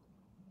Chatmore?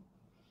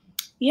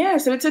 Yeah,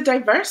 so it's a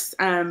diverse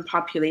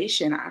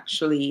population,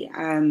 actually.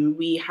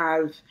 We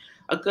have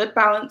a good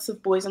balance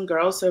of boys and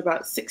girls, so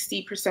about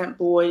 60%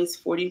 boys,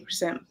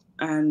 40%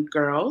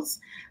 girls.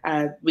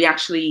 We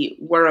actually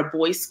were a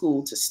boys'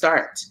 school to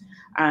start,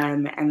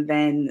 and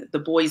then the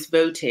boys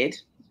voted,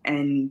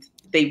 and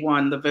they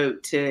won the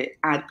vote to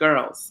add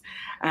girls.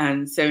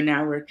 So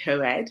now we're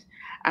co-ed.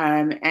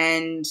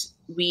 And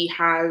we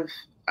have,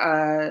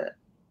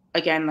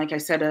 again, like I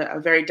said, a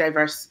very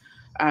diverse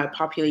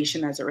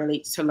population as it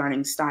relates to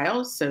learning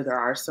styles. So there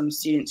are some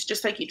students,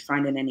 just like you'd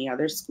find in any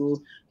other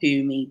school,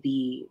 who may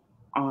be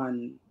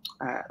on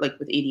like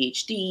with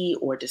ADHD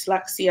or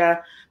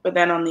dyslexia. But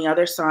then on the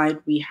other side,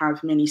 we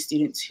have many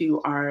students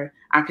who are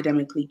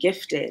academically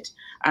gifted,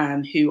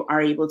 who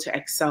are able to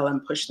excel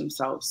and push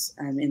themselves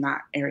in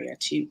that area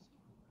too.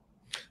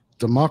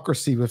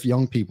 Democracy with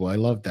young people. I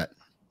love that.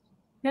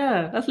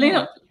 Yeah, that's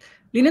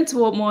leaning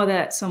toward more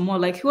that some more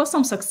like, who are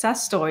some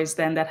success stories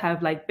then that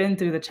have like been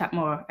through the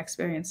Chatmore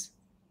experience?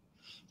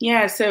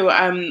 Yeah, so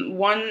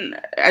one,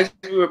 as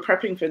we were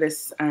prepping for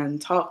this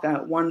talk,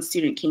 one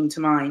student came to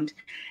mind,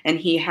 and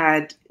he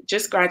had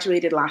just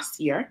graduated last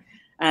year,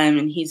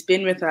 and he's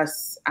been with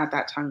us at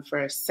that time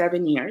for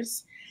 7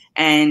 years.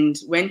 And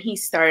when he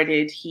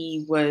started,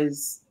 he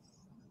was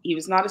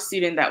not a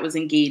student that was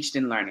engaged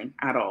in learning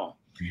at all.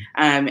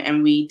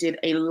 And we did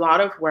a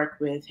lot of work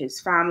with his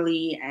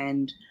family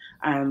and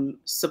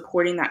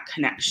supporting that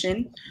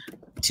connection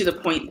to the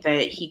point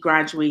that he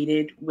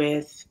graduated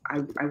with,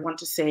 I want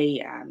to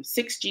say,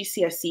 6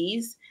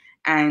 GCSEs,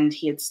 and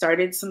he had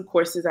started some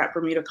courses at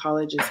Bermuda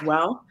College as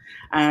well.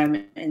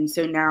 And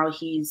so now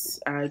he's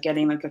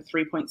getting like a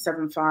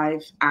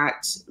 3.75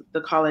 at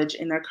the college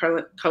in their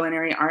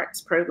culinary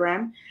arts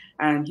program.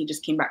 And he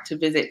just came back to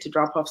visit to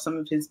drop off some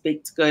of his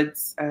baked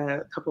goods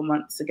a couple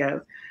months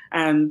ago.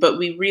 But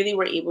we really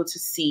were able to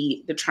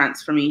see the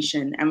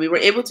transformation. And we were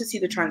able to see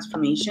the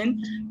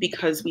transformation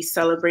because we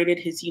celebrated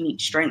his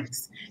unique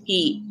strengths.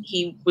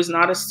 He was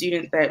not a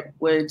student that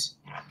would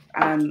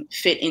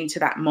fit into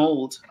that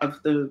mold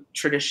of the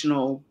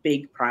traditional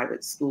big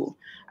private school.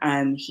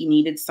 He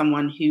needed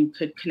someone who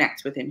could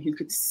connect with him, who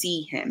could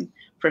see him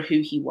for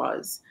who he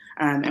was.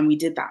 And we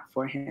did that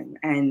for him.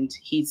 And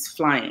he's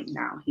flying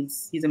now.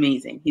 He's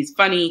amazing. He's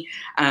funny.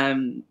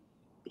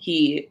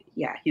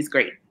 He's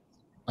great.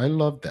 I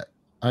love that.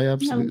 I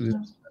absolutely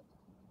love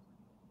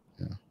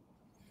that. Yeah.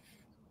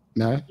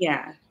 No?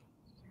 Yeah.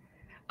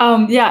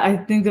 Yeah, I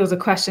think there was a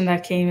question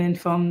that came in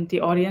from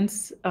the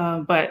audience,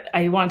 but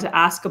I wanted to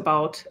ask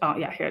about,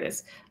 here it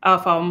is,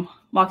 from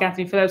Mark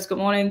Anthony Phillips. Good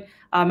morning,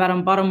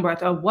 Madam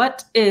Butterworth.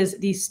 What is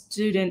the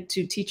student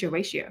to teacher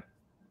ratio?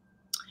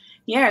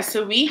 Yeah,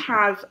 so we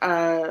have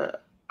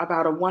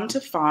about a 1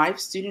 to 5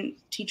 student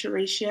teacher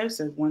ratio,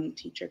 so 1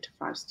 teacher to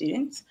 5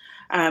 students.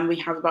 We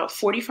have about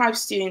 45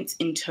 students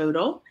in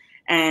total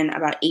and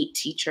about 8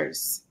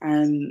 teachers.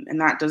 And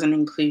that doesn't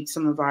include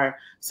some of our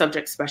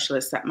subject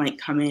specialists that might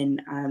come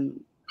in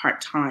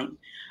part-time.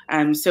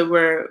 So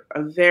we're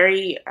a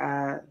very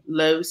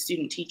low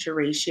student teacher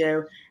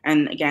ratio.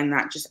 And again,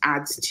 that just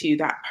adds to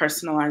that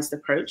personalized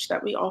approach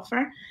that we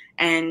offer.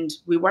 And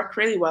we work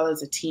really well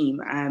as a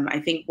team. I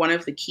think one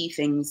of the key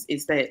things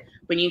is that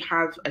when you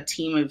have a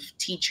team of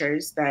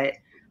teachers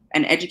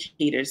and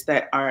educators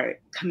that are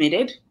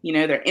committed,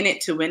 they're in it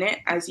to win it,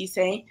 as you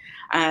say,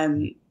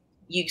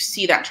 you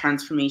see that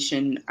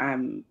transformation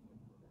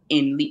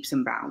in leaps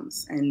and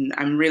bounds. And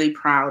I'm really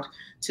proud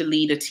to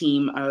lead a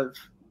team of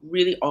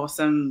really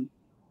awesome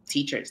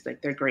teachers.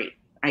 Like, they're great.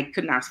 I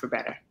couldn't ask for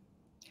better.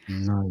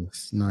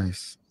 Nice,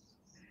 nice.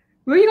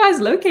 Where are you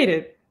guys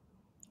located?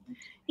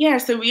 Yeah,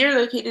 so we are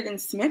located in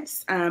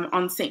Smiths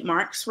on St.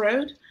 Mark's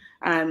Road,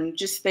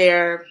 just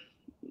there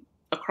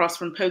across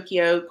from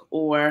Pokeoke,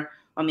 or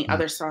on the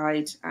other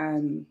side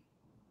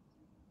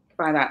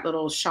by that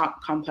little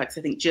shop complex.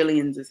 I think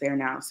Jillian's is there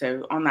now.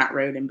 So on that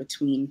road in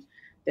between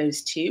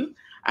those two.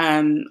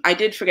 I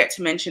did forget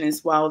to mention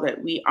as well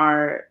that we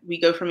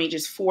go from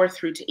ages 4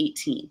 through to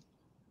 18.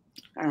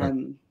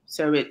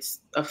 So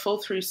it's a full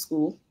through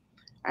school.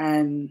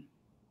 And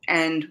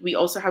we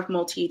also have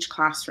multi-age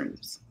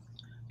classrooms.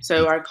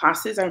 So our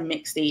classes are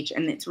mixed age,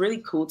 and it's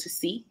really cool to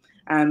see.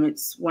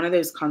 It's one of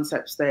those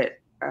concepts that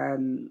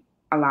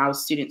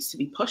allows students to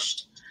be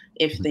pushed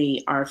if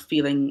they are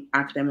feeling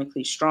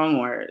academically strong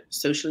or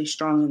socially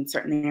strong in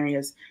certain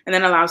areas, and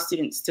then allows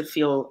students to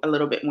feel a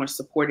little bit more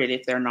supported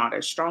if they're not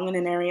as strong in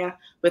an area,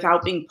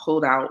 without being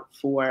pulled out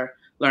for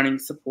learning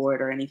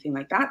support or anything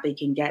like that. They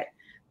can get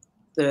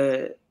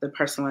the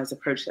personalized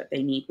approach that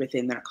they need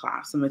within their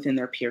class and within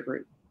their peer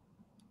group.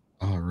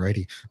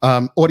 Alrighty.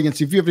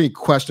 Audience, if you have any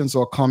questions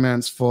or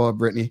comments for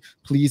Brittani,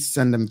 please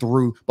send them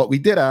through. But we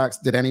did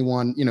ask, did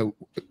anyone,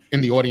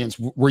 in the audience,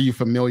 were you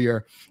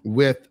familiar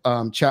with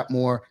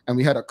Chatmore? And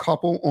we had a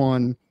couple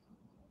on,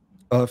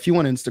 a few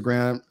on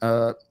Instagram.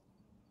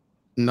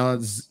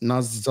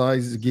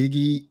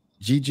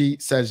 Gigi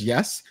says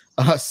yes.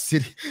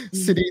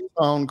 City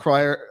Town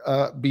Crier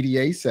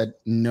BDA said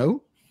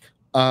no.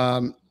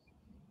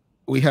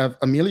 We have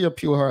Amelia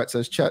Pureheart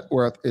says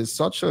Chatworth is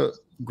such a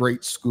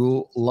great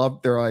school,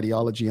 love their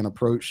ideology and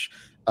approach.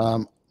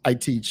 I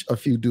teach a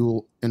few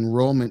dual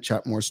enrollment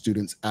Chatmore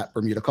students at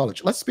Bermuda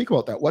College. Let's speak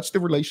about that. What's the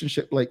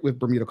relationship like with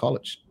Bermuda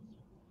College?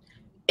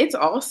 It's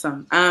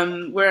awesome.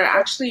 We're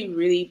actually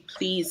really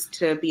pleased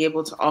to be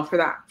able to offer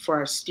that for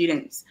our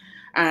students.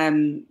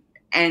 And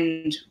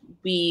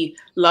we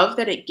love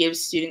that it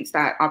gives students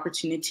that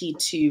opportunity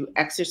to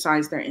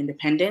exercise their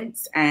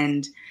independence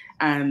and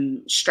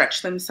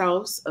stretch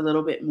themselves a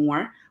little bit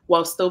more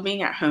while still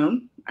being at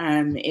home.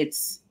 I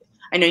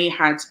know you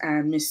had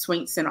Ms.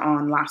 Swainson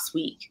on last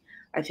week,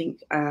 I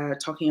think,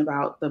 talking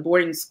about the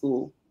boarding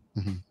school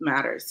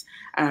matters.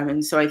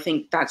 And so I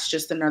think that's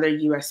just another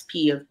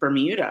USP of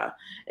Bermuda,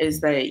 is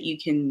that you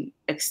can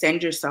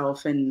extend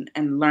yourself and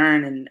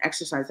learn and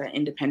exercise that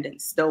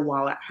independence still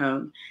while at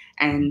home.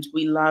 And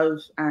we love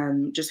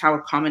just how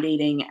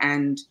accommodating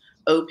and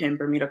open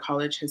Bermuda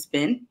College has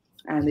been.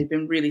 And they've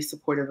been really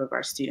supportive of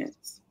our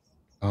students.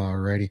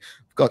 Alrighty.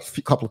 We've got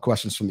a couple of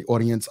questions from the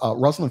audience.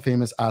 Rosalind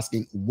Famous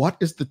asking, what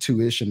is the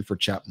tuition for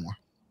Chatmore?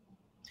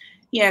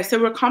 Yeah,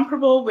 so we're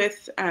comparable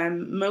with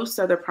most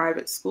other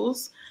private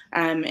schools,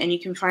 and you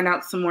can find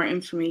out some more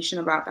information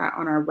about that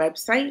on our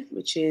website,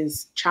 which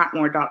is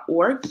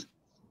chatmore.org.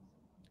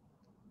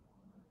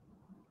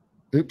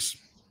 Oops.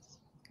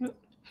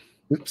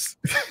 Oops.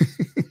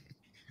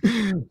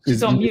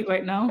 She's on mute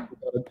right now.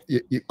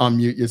 You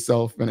unmute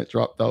yourself and it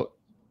dropped out.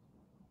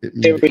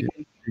 There you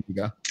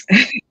go.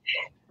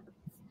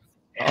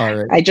 All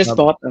right. I just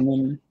bought them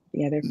in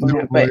the other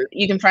phone, but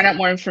you can find out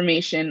more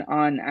information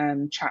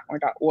on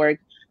chatmore.org.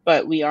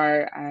 But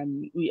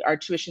our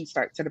tuition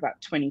starts at about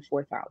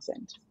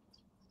 $24,000.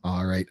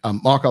 All right.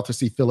 Mark Arthur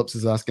C. Phillips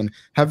is asking,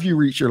 have you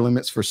reached your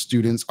limits for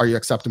students? Are you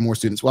accepting more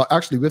students? Well,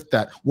 actually, with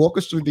that, walk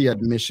us through the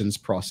admissions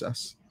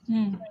process.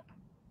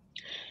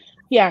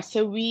 Yeah,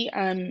 so we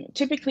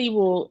typically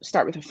will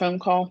start with a phone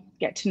call,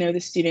 get to know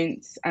the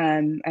students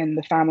and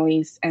the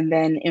families, and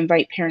then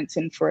invite parents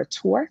in for a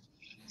tour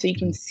so you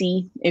can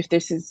see if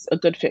this is a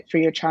good fit for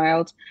your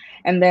child.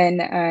 And then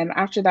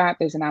after that,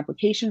 there's an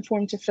application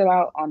form to fill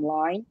out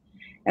online.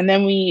 And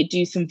then we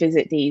do some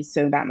visit days.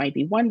 So that might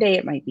be one day,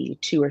 it might be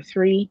 2 or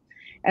 3.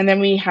 And then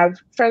we have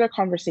further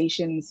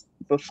conversations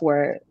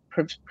before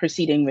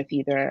proceeding with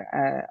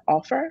either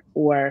offer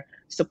or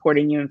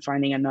supporting you and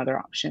finding another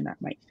option that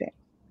might fit.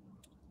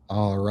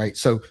 All right.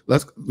 So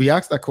we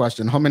asked that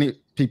question. How many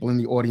people in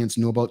the audience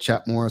knew about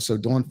Chatmore? So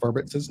Dawn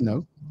Furbert says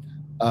no.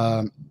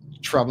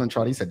 Traveling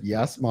Trotty said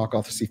yes. Mark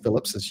Arthur C.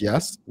 Phillips says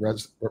yes.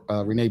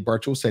 Renee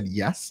Birchall said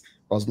yes.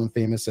 Rosalind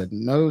Famous said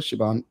no.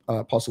 Siobhan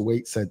Apostle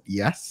Waite said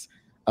yes.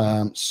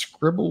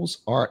 Scribbles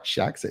Art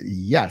Shack said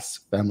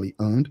yes. Family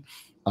owned.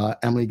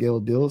 Emily Gail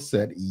Dill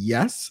said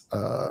yes.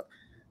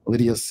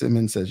 Lydia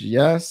Simmons says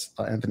yes.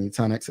 Anthony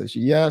Tanek says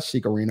yes.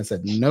 Sheik Arena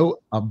said no.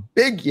 A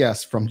big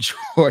yes from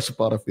George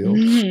Butterfield.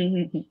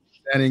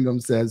 Dan Ingham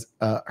says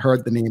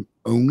heard the name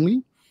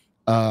only.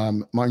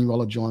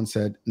 Manuela John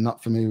said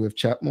not familiar with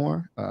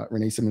Chatmore.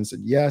 Renee Simmons said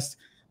yes.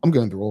 I'm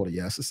going through all the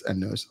yeses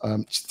and nos.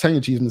 Tanya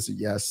Cheeseman said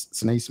yes.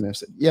 Sanae Smith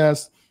said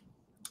yes.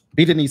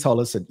 B. Denise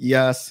Hollis said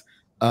yes.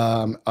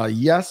 A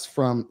yes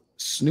from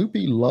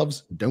Snoopy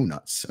Loves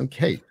Donuts.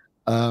 Okay.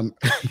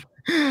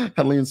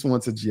 Helene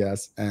Swan says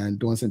yes, and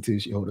Dawn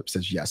Santucci Hold Up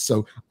says yes.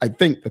 So I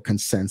think the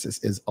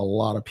consensus is a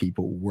lot of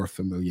people were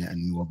familiar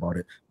and knew about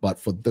it. But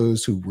for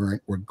those who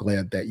weren't, we're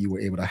glad that you were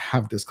able to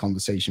have this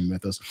conversation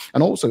with us,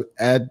 and also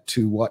add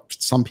to what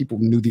some people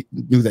knew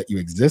that you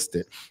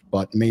existed,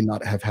 but may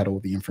not have had all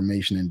the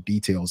information and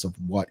details of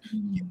what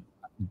you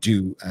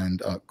do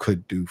and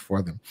could do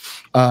for them.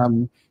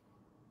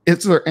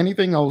 Is there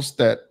anything else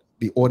that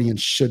the audience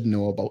should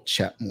know about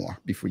Chatmore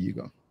before you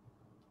go?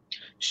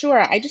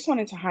 Sure. I just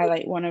wanted to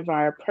highlight one of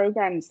our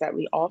programs that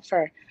we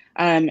offer,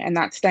 and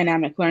that's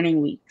Dynamic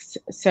Learning Weeks.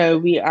 So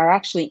we are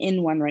actually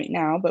in one right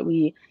now, but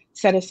we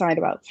set aside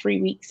about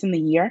 3 weeks in the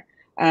year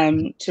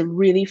to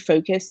really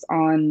focus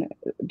on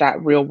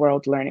that real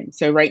world learning.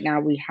 So right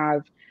now we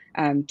have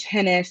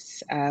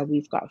tennis,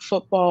 we've got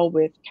football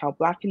with Cal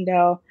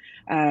Blackendale,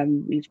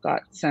 we've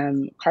got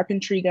some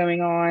carpentry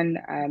going on,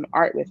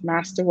 art with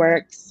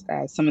Masterworks,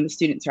 some of the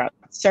students are out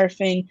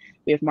surfing,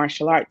 we have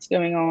martial arts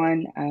going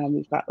on,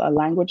 we've got a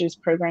languages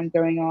program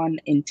going on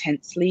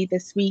intensely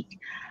this week.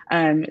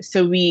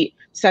 So we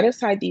set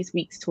aside these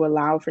weeks to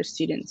allow for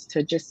students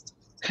to just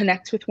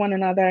connect with one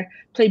another,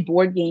 play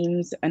board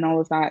games and all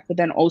of that, but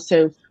then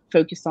also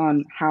focus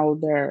on how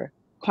their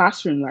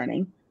classroom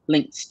learning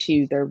links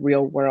to their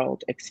real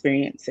world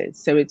experiences.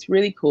 So it's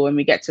really cool. And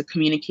we get to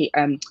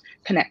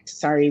connect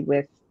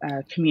with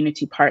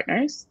community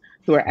partners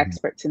who are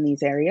experts in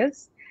these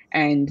areas.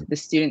 And the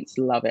students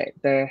love it.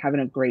 They're having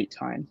a great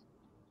time.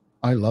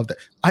 I love that.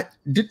 I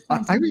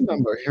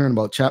remember hearing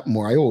about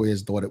Chatmore. I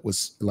always thought it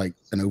was like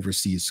an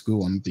overseas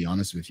school. I'm gonna be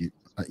honest with you.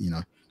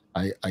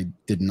 I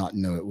did not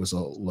know it was a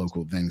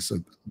local thing. So,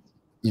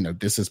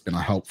 this has been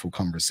a helpful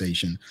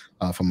conversation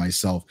for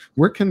myself.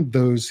 Where can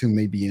those who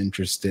may be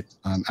interested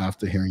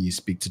after hearing you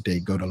speak today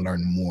go to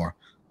learn more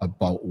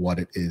about what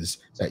it is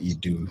that you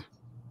do?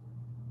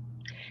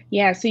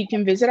 Yeah, so you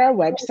can visit our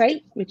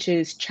website, which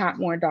is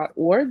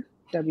chatmore.org,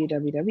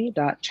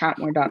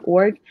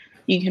 www.chatmore.org.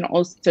 You can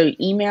also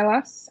email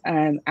us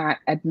at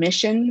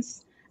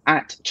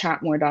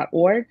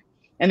admissions@chatmore.org.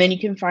 And then you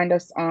can find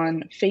us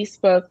on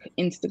Facebook,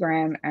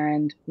 Instagram,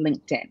 and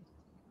LinkedIn.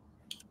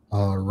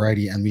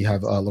 Alrighty, and we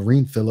have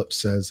Lorene Phillips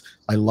says,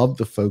 I love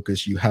the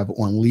focus you have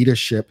on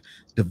leadership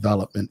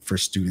development for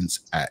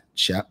students at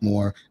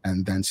Chatmore.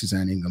 And then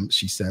Suzanne Ingham,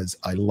 she says,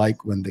 I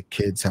like when the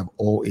kids have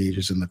all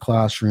ages in the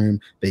classroom.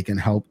 They can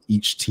help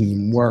each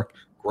team work,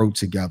 grow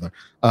together.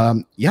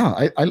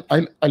 Yeah,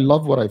 I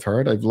love what I've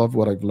heard. I've loved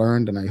what I've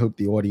learned, and I hope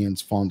the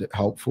audience found it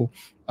helpful.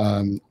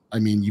 I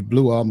mean, you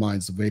blew our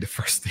minds away the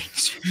first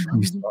things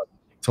you started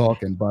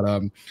talking,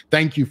 but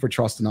thank you for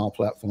trusting our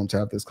platform to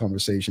have this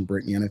conversation,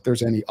 Brittany. And if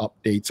there's any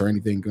updates or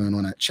anything going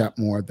on at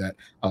Chatmore that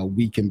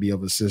we can be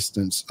of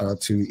assistance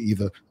to,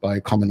 either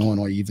by coming on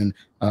or even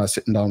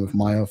sitting down with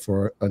Maya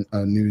for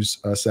a news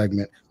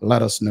segment,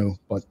 let us know.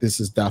 But this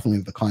is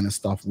definitely the kind of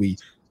stuff we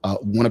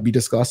want to be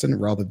discussing,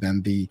 rather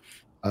than the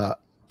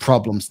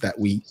problems that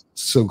we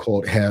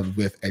so-called have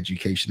with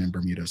education in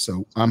Bermuda.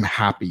 So I'm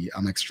happy,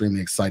 I'm extremely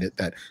excited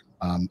that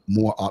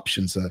more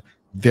options are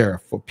there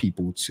for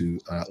people to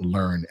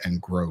learn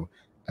and grow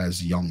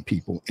as young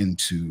people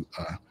into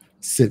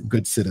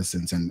good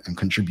citizens and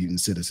contributing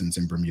citizens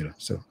in Bermuda.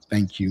 So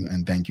thank you,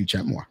 and thank you,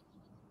 Chatmore.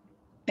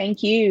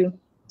 Thank you,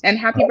 and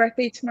happy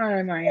birthday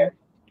tomorrow, Maya.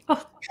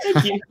 Oh,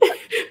 thank you.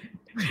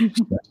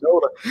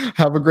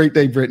 Have a great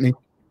day, Brittany.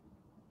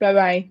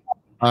 Bye-bye.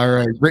 All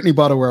right, Brittani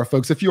Butterworth,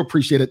 folks, if you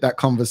appreciated that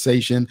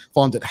conversation,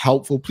 found it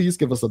helpful, please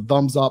give us a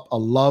thumbs up, a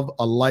love,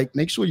 a like.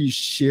 Make sure you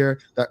share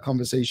that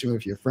conversation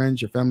with your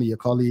friends, your family, your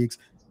colleagues.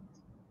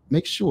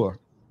 Make sure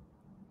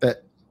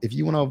that if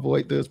you want to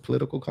avoid those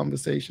political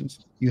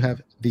conversations, you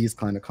have these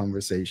kind of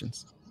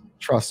conversations.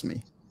 Trust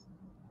me,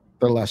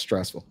 they're less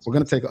stressful. We're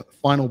going to take a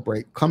final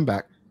break, come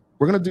back.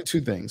 We're going to do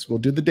two things. We'll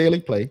do the daily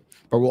play,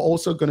 but we're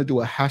also going to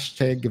do a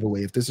hashtag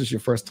giveaway. If this is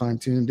your first time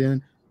tuned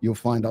in, you'll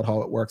find out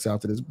how it works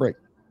after this break.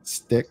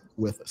 Stick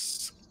with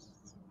us.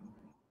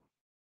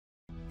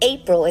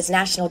 April is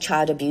National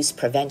Child Abuse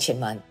Prevention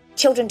Month.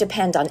 Children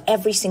depend on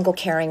every single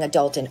caring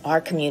adult in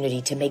our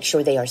community to make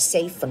sure they are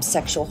safe from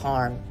sexual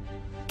harm.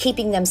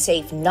 Keeping them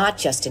safe not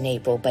just in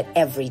April, but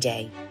every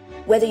day.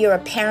 Whether you're a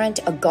parent,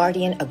 a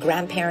guardian, a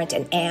grandparent,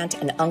 an aunt,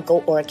 an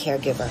uncle, or a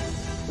caregiver,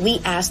 we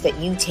ask that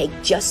you take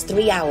just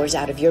 3 hours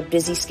out of your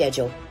busy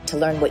schedule to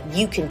learn what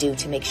you can do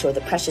to make sure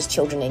the precious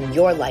children in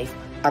your life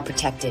are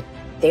protected.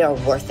 They are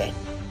worth it.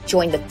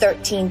 Join the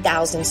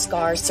 13,000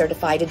 SCARS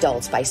certified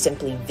adults by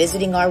simply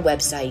visiting our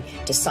website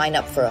to sign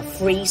up for a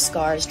free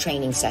SCARS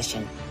training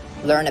session.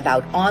 Learn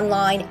about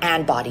online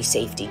and body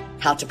safety,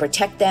 how to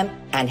protect them,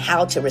 and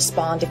how to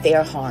respond if they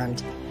are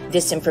harmed.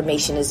 This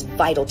information is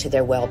vital to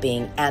their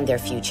well-being and their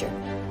future.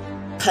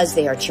 Because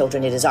they are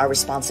children, it is our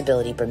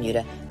responsibility,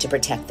 Bermuda, to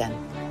protect them.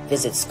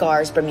 Visit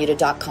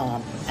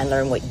scarsbermuda.com and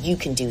learn what you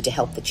can do to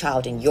help the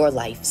child in your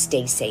life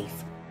stay safe.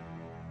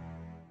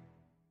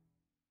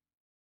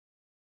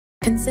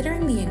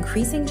 Considering the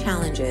increasing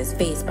challenges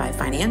faced by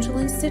financial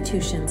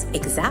institutions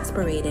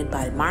exasperated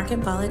by market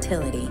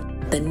volatility,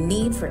 the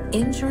need for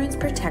insurance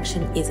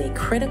protection is a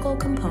critical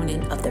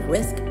component of the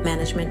risk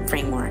management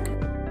framework.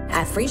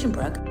 At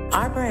FriesenBrook,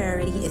 our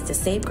priority is to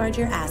safeguard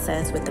your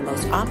assets with the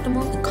most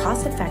optimal and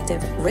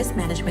cost-effective risk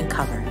management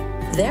cover.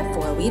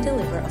 Therefore, we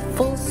deliver a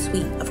full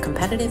suite of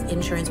competitive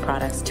insurance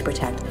products to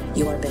protect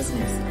your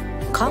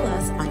business. Call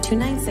us on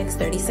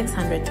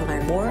 296-3600 to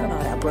learn more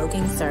about our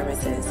broking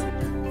services.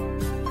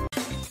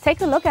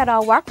 Take a look at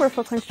our workwear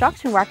for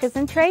construction workers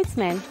and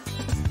tradesmen.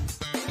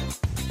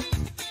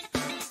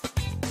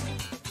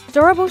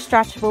 Durable,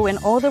 stretchable in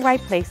all the right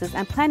places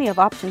and plenty of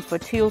options for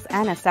tools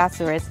and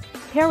accessories.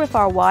 Paired with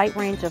our wide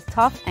range of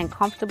tough and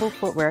comfortable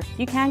footwear,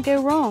 you can't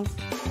go wrong.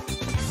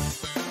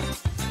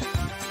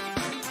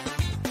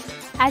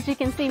 As you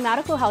can see,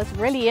 Medical House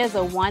really is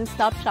a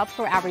one-stop shop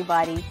for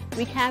everybody.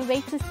 We can't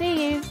wait to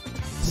see you.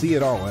 See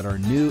it all at our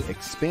new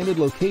expanded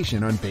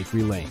location on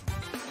Bakery Lane.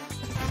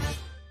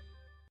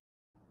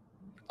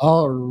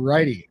 All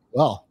righty.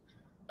 Well,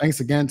 thanks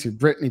again to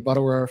Brittani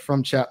Butterworth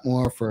from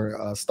Chatmore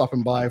for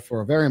stopping by for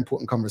a very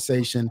important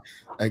conversation.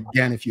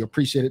 Again, if you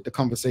appreciated the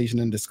conversation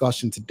and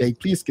discussion today,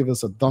 please give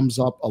us a thumbs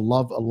up, a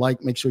love, a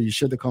like. Make sure you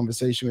share the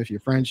conversation with your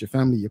friends, your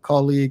family, your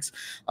colleagues.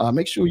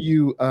 Make sure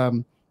you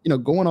go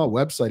on our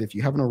website if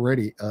you haven't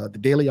already,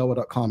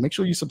 thedailyhour.com. Make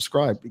sure you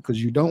subscribe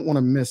because you don't want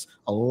to miss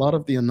a lot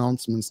of the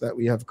announcements that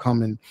we have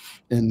coming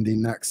in the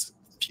next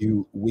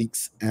few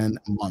weeks and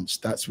months.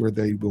 That's where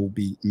they will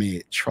be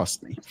made.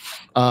 Trust me.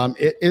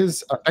 It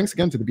is thanks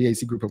again to the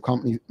BAC group of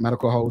companies,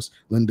 Medical House,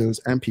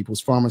 Lindo's, and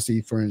People's Pharmacy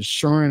for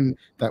ensuring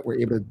that we're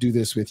able to do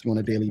this with you on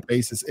a daily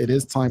basis. It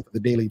is time for the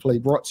Daily Play,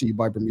 brought to you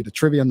by Bermuda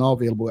Trivia, now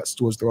available at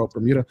stores throughout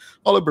Bermuda.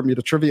 Follow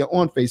Bermuda Trivia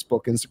on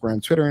Facebook,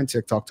 Instagram, Twitter, and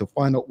TikTok to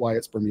find out why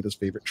it's Bermuda's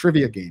favorite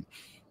trivia game.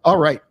 All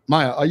right,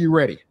 Maya, are you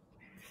ready?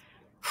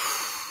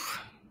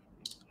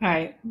 All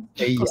right.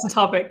 Hey, what's the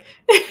topic?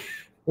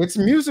 It's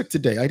music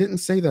today. I didn't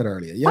say that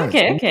earlier. Yeah.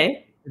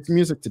 Okay. It's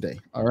music today.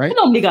 All right. I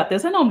normally got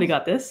this.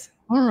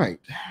 All right.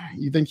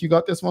 You think you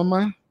got this one,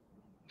 Maya?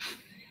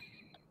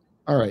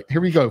 All right.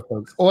 Here we go,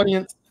 folks.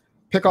 Audience,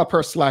 pick up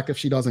her slack if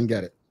she doesn't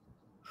get it.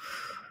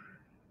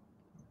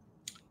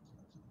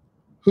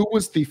 Who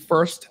was the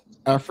first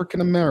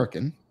African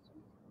American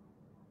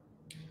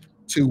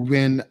to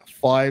win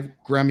 5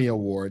 Grammy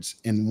Awards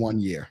in 1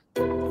 year?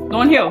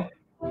 Lauryn Hill.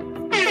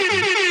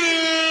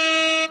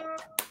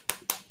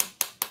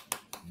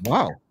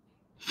 Wow.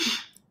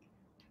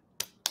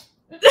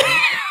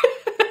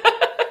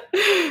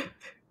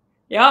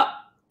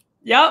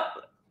 Yep.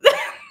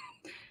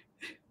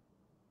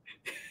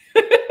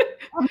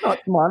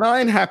 I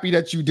ain't happy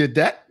that you did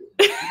that.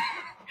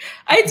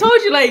 I told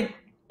you,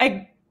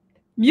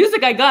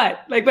 music I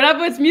got.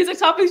 Whenever it's music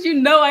topics,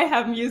 I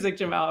have music,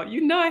 Jamal.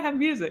 I have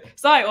music.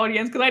 Sorry,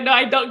 audience, because I know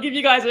I don't give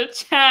you guys a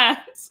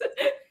chance.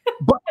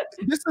 But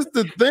this is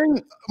the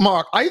thing,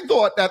 Mark. I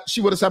thought that she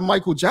would have said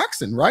Michael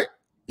Jackson, right?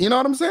 You know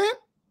what I'm saying?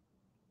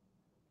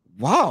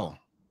 Wow.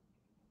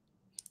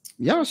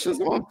 Yeah,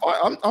 she's on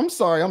fire. I'm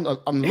sorry. I'm a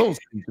little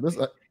speechless.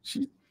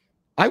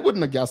 I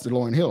wouldn't have guessed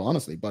Lauryn Hill,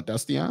 honestly, but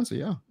that's the answer.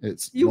 Yeah,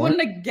 you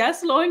wouldn't have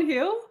guessed Lauryn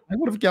Hill? I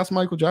would have guessed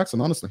Michael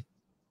Jackson, honestly.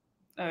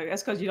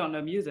 That's because you don't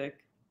know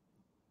music.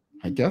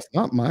 I guess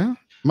not, Maya.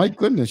 My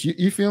goodness,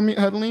 you feel me,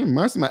 Adeline?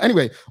 Mercy, man.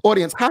 Anyway,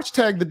 audience,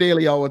 hashtag the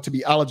Daily Hour to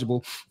be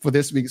eligible for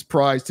this week's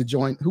prize to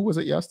join. Who was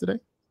it yesterday?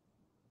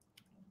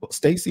 Well,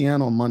 Stacey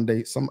Ann on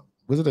Monday.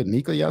 Was it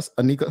Anika? Yes,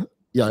 Anika.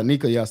 Yeah,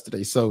 Anika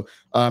yesterday. So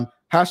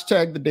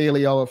hashtag the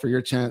Daily Hour for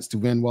your chance to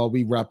win while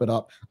we wrap it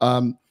up.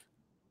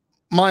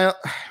 Maya,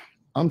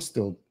 I'm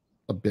still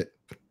a bit,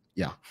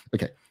 yeah.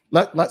 Okay.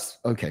 Let's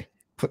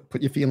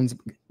put your feelings,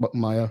 but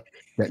Maya,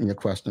 getting your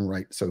question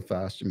right so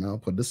fast, Jamal.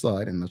 Put it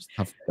aside and let's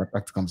have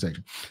back to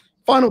conversation.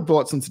 Final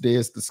thoughts on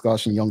today's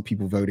discussion, young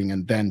people voting,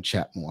 and then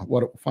chat more.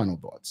 What are final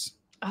thoughts?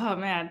 Oh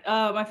man,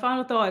 my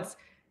final thoughts.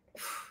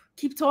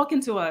 Keep talking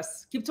to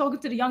us. Keep talking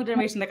to the young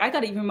generation. I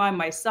got to even remind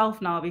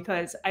myself now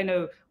because I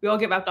know we all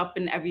get wrapped up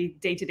in every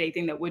day-to-day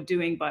thing that we're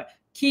doing, but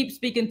keep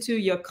speaking to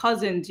your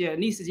cousins, your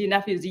nieces, your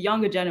nephews, the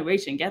younger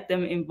generation. Get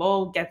them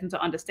involved, get them to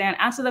understand,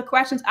 answer the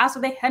questions, ask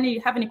if they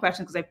have any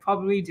questions because they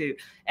probably do.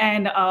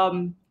 And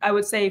I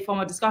would say from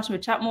a discussion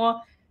with Chatmore,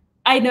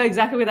 I know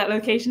exactly where that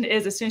location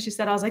is. As soon as she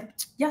said, I was like,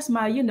 yes,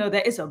 Maya,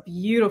 that is a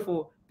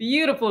beautiful,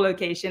 beautiful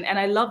location. And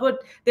I love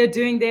what they're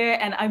doing there.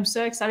 And I'm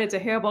so excited to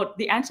hear about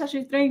the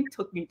ancestry thing.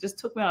 Took me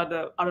out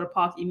of the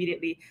park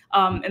immediately.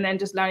 And then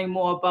just learning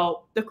more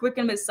about the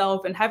curriculum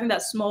itself and having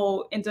that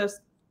small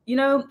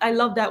I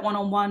love that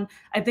one-on-one.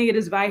 I think it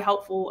is very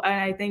helpful. And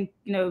I think,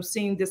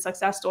 seeing the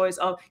success stories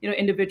of,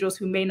 individuals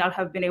who may not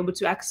have been able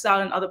to excel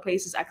in other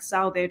places,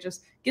 excel there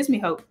just gives me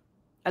hope.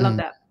 I love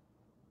that.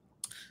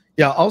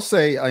 Yeah, I'll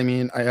say,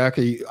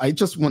 I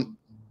just want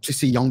to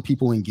see young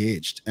people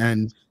engaged.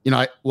 And,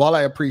 while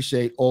I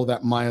appreciate all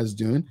that Maya's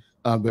doing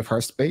with her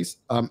space,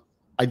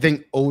 I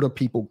think older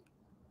people,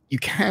 you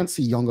can't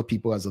see younger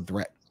people as a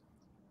threat.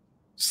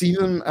 See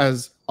them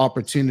as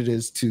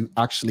opportunities to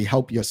actually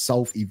help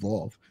yourself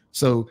evolve.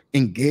 So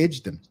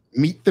engage them,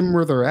 meet them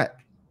where they're at.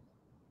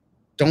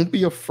 Don't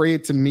be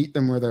afraid to meet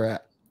them where they're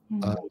at.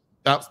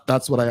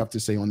 That's what I have to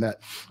say on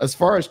that. As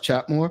far as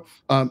Chatmore,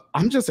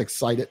 I'm just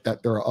excited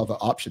that there are other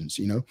options.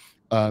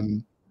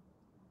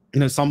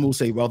 Some will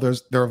say, well,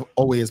 there have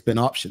always been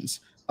options.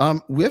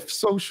 With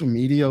social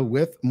media,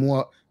 with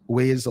more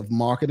ways of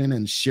marketing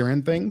and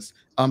sharing things,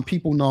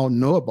 people now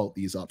know about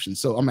these options.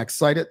 So I'm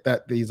excited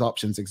that these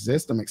options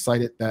exist. I'm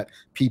excited that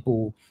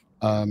people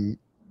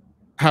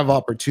have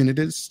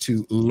opportunities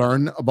to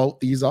learn about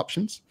these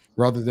options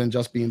rather than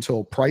just being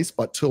told price,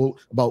 but told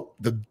about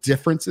the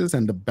differences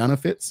and the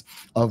benefits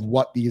of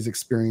what these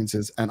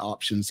experiences and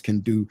options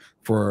can do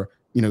for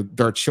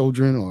their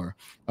children or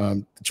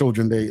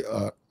children they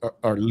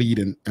are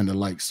leading and the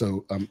like.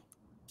 So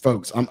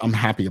folks, I'm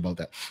happy about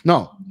that.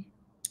 Now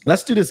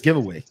let's do this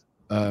giveaway.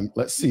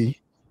 Let's see.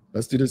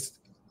 Let's do this.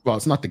 Well,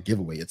 it's not the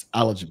giveaway. It's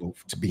eligible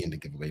to be in the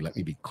giveaway. Let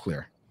me be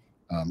clear.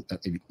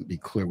 Let me be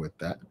clear with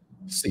that.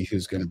 See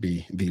who's going to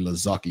be the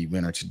Lazaki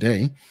winner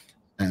today.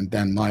 And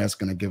then Maya's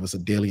going to give us a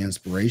daily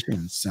inspiration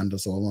and send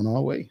us all on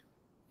our way.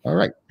 All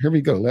right, here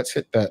we go. Let's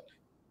hit that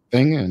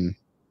thing and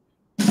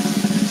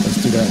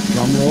let's do that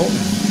drum roll.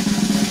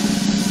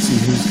 See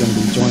who's going to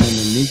be joining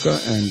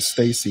Anika and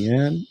Stacey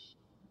Ann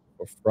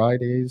for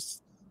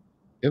Friday's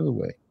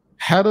giveaway.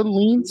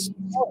 Hadaleen,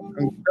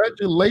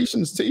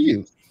 congratulations to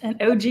you. An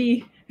OG.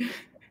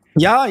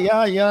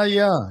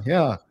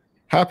 Yeah.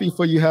 Happy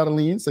for you,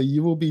 Hadaleen. So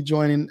you will be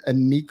joining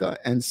Anika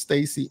and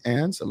Stacey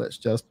Ann. So let's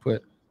just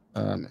put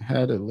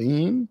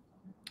Hadaleen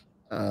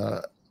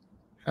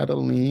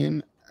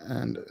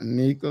and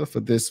Anika for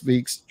this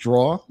week's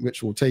draw,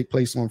 which will take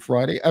place on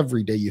Friday.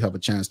 Every day you have a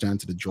chance to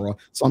enter the draw.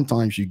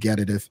 Sometimes you get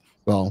it if,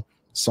 well,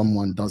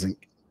 someone doesn't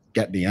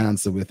get the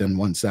answer within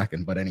 1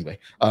 second. But anyway,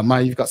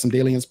 Maya, you've got some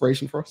daily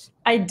inspiration for us?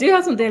 I do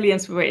have some daily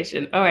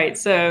inspiration. All right.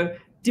 So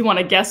do you want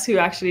to guess who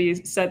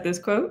actually said this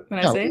quote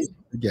when I say it?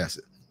 Guess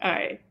it. All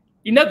right.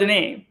 You know the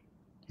name.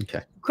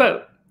 Okay.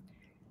 Quote,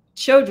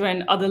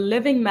 children are the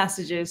living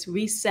messages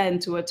we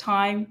send to a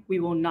time we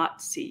will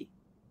not see.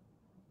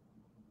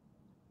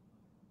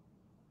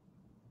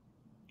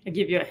 I'll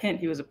give you a hint.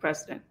 He was a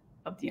president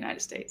of the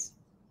United States.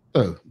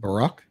 Oh,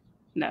 Barack?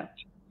 No.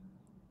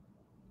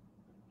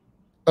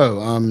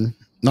 Oh,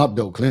 not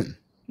Bill Clinton.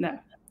 No.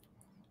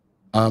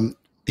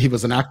 He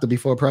was an actor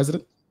before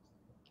president?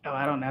 Oh,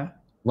 I don't know.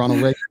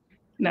 Ronald Reagan?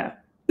 No.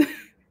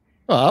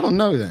 Oh, I don't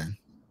know then.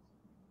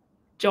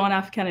 John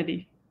F.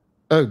 Kennedy.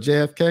 Oh,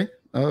 JFK?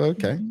 Oh,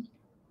 okay.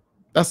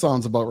 That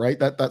sounds about right.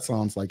 That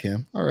sounds like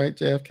him. All right,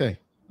 JFK.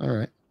 All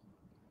right.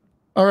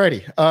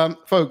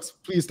 Alrighty. Folks,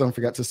 please don't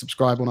forget to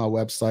subscribe on our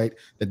website,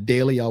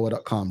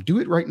 thedailyhour.com. Do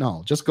it right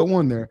now. Just go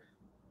on there,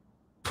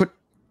 put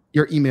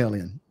your email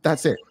in.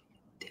 That's it.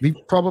 We've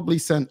probably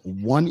sent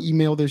one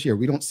email this year.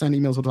 We don't send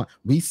emails all the time.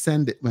 We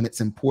send it when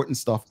it's important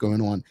stuff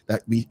going on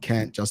that we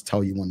can't just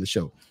tell you on the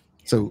show.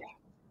 So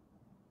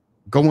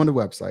go on the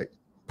website,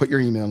 put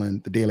your email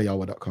in,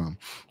 thedailyhour.com.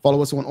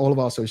 Follow us on all of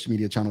our social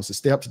media channels to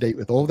stay up to date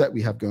with all that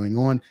we have going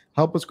on.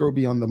 Help us grow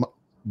beyond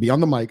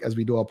the mic as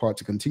we do our part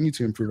to continue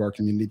to improve our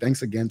community.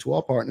 Thanks again to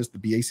our partners, the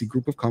BAC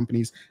Group of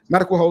Companies,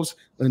 Medical Host,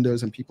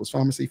 Lindos, and People's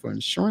Pharmacy for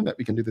ensuring that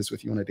we can do this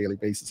with you on a daily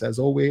basis. As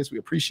always, we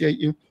appreciate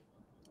you.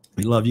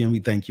 We love you and we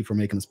thank you for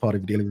making us part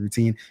of your daily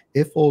routine.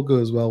 If all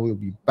goes well, we'll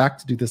be back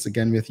to do this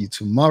again with you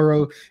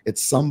tomorrow.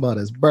 It's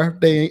somebody's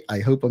birthday. I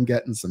hope I'm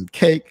getting some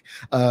cake.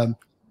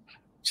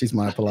 She's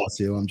Maya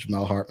Palacio. I'm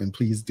Jamal Hartman.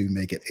 Please do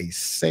make it a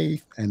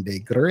safe and a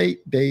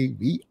great day.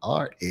 We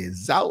are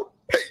out.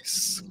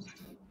 Peace.